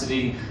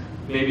complexity,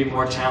 maybe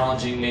more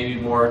challenging, maybe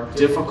more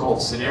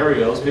difficult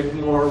scenarios, maybe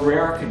more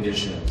rare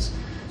conditions.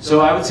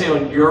 So I would say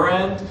on your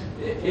end,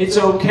 it's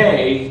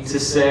okay to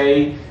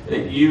say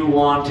that you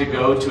want to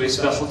go to a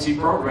specialty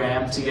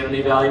program to get an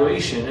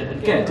evaluation.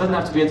 And again, it doesn't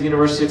have to be at the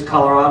University of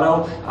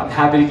Colorado. I'm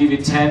happy to give you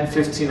 10,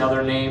 15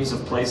 other names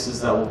of places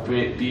that will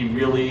be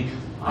really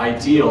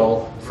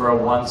ideal for a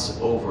once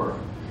over.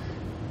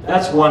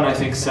 That's one, I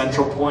think,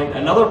 central point.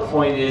 Another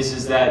point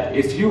is that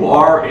if you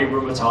are a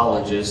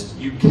rheumatologist,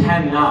 you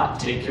cannot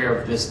take care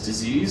of this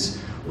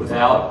disease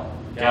without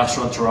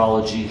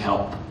gastroenterology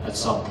help at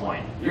some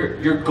point.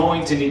 You're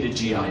going to need a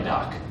GI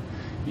doc.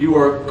 You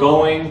are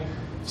going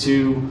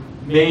to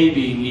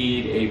maybe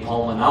need a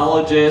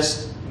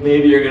pulmonologist,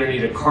 maybe you're going to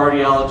need a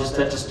cardiologist.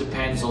 That just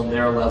depends on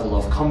their level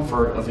of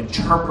comfort of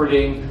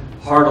interpreting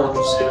heart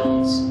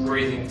ultrasounds,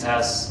 breathing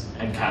tests,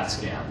 and CAT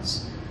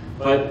scans.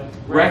 But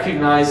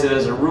recognize that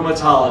as a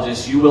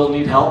rheumatologist, you will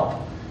need help.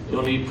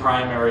 You'll need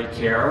primary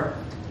care.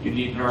 You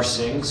need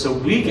nursing. So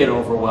we get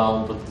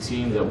overwhelmed with the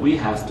team that we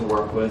have to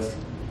work with.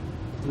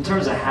 In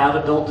terms of how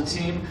to build the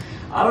team,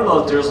 I don't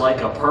know if there's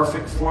like a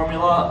perfect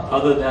formula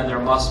other than there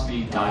must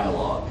be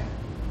dialogue.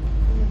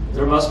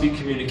 There must be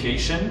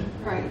communication.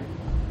 Right.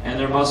 And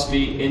there must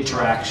be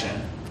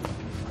interaction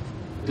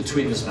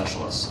between the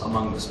specialists,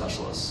 among the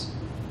specialists.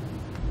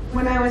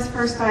 When I was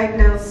first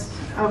diagnosed,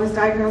 I was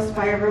diagnosed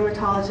by a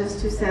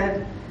rheumatologist who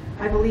said,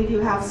 I believe you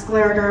have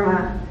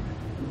scleroderma.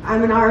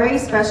 I'm an RA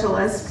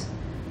specialist,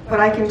 but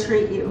I can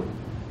treat you.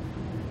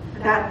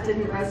 That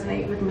didn't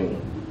resonate with me.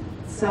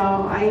 So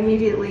I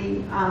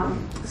immediately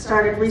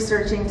started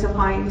researching to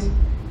find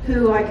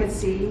who I could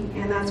see,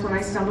 and that's when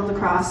I stumbled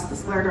across the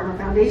Scleroderma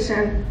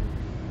Foundation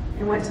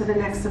and went to the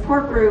next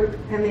support group,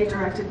 and they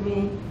directed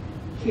me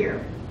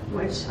here,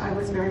 which I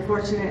was very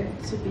fortunate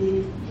to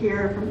be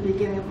here from the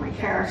beginning of my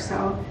care.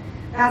 So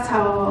that's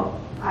how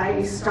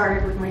I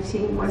started with my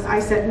team, was I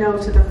said no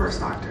to the first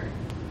doctor.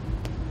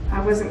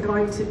 I wasn't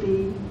going to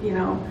be,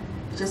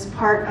 just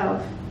part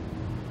of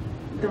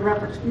the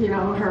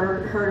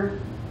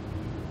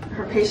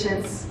her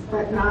patients,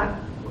 but not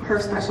her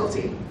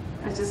specialty.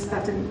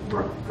 That didn't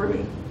work for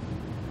me.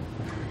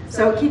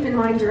 So keep in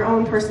mind your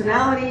own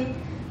personality,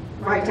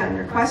 write down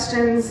your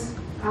questions,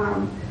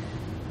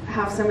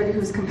 have somebody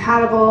who's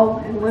compatible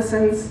and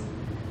listens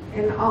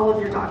in all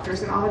of your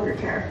doctors and all of your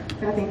care.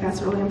 I think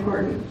that's really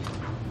important.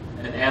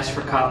 And ask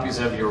for copies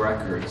of your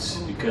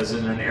records, because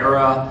in an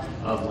era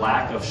of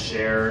lack of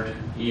shared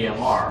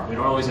EMR, we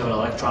don't always have an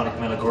electronic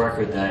medical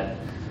record that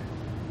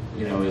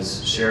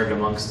is shared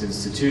amongst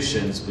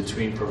institutions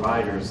between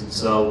providers. And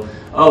so,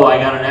 oh, I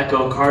got an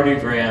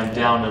echocardiogram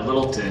down at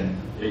Littleton.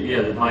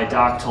 Yeah, my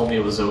doc told me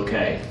it was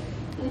okay.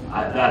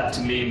 That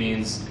to me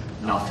means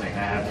nothing. I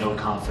have no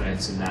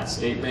confidence in that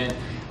statement.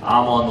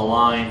 I'm on the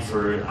line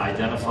for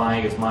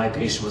identifying if my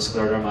patient with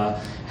scleroderma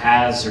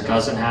has or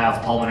doesn't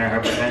have pulmonary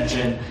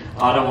hypertension.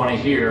 I don't want to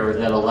hear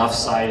that a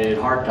left-sided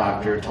heart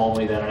doctor told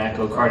me that an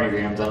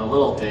echocardiogram done at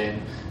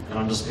Littleton, and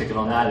I'm just picking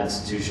on that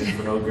institution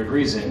for no good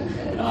reason,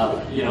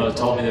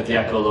 told me that the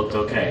echo looked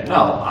okay. No,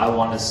 I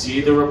want to see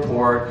the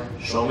report,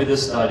 show me the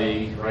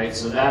study, right?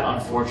 So that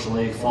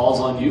unfortunately falls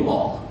on you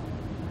all.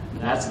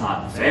 That's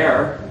not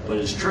fair, but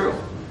it's true.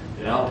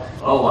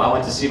 Oh, I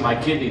went to see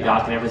my kidney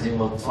doc and everything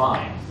looked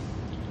fine.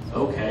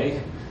 Okay,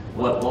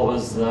 what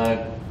was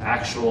the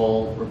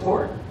actual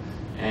report?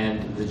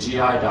 And the GI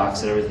doc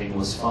said everything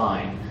was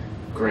fine.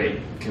 Great,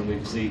 can we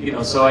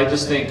please, so I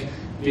just think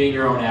being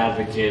your own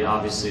advocate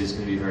obviously is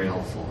going to be very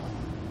helpful.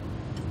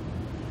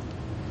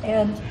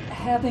 And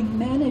having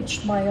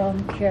managed my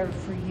own care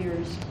for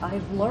years,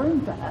 I've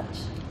learned that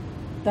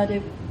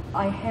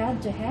I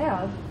had to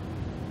have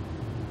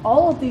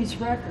all of these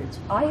records.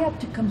 I have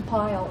to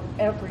compile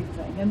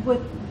everything, and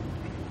with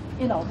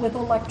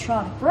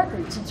electronic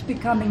records, it's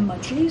becoming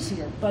much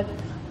easier. But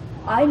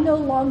I no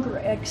longer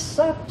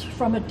accept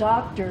from a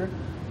doctor,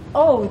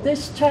 oh,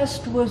 this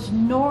test was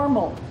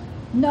normal.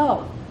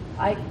 No,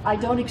 I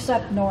don't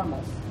accept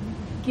normal.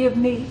 Give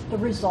me the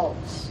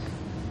results.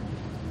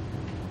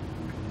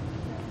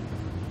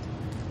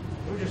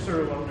 We're just sort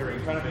of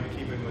wondering, kind of in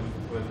keeping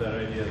with that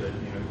idea that,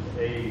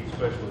 a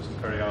specialist in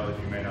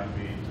cardiology may not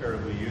be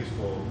terribly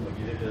useful, like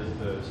you did as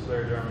the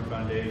Scleroderma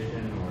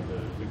Foundation or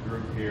the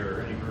group here,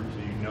 or any groups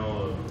that you know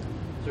of,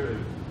 sort of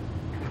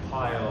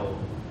compile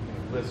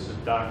lists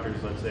of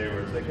doctors, let's say,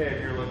 where it's like, hey,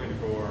 if you're looking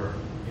for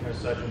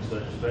such and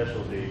such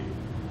specialty,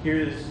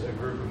 here's a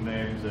group of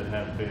names that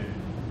have been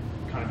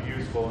kind of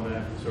useful and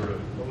have sort of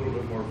a little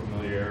bit more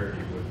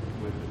familiarity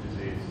with the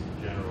disease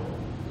in general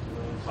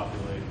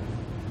population.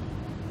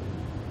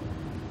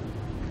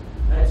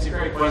 That's a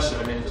great question.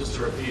 I mean, just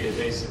to repeat it,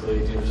 basically,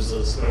 just the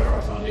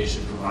Scleroderma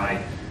Foundation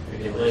provide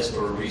maybe a list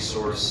or a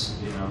resource,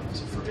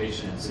 for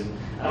patients. And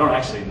I don't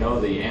actually know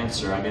the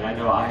answer. I mean, I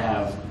know I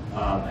have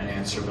an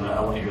answer, but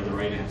I want to hear the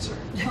right answer.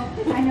 Well,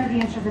 I know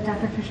the answer, but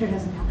Dr. Fischer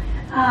doesn't know.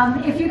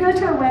 If you go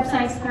to our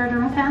website,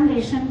 Scleroderma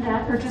Foundation,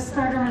 or just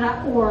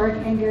scleroderma.org,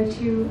 and go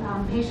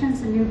to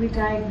patients and newly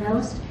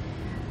diagnosed,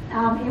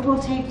 it will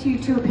take you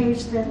to a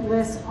page that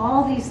lists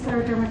all these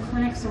scleroderma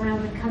clinics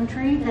around the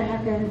country that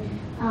have been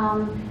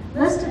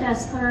listed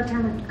as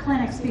scleroderma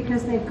clinics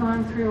because they've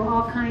gone through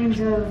all kinds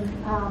of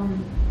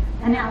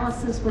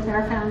analysis with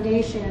our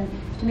foundation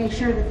to make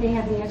sure that they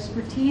have the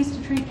expertise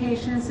to treat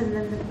patients and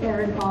then that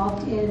they're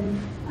involved in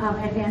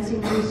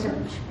advancing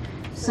research.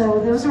 So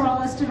those are all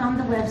listed on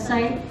the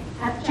website.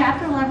 At the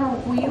chapter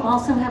level, we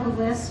also have a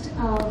list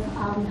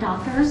of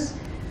doctors.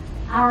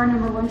 Our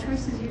number one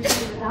choice is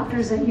usually the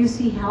doctors at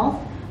UC Health.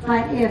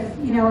 But if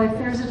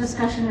there's a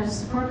discussion at a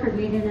support group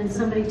meeting and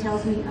somebody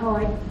tells me, oh,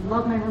 I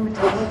love my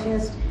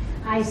rheumatologist,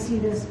 I see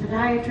this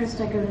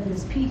podiatrist, I go to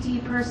this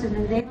PT person,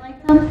 and they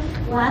like them,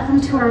 we'll add them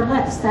to our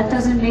list. That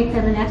doesn't make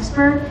them an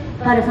expert,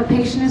 but if a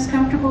patient is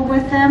comfortable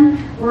with them,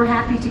 we're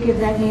happy to give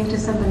that name to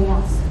somebody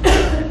else.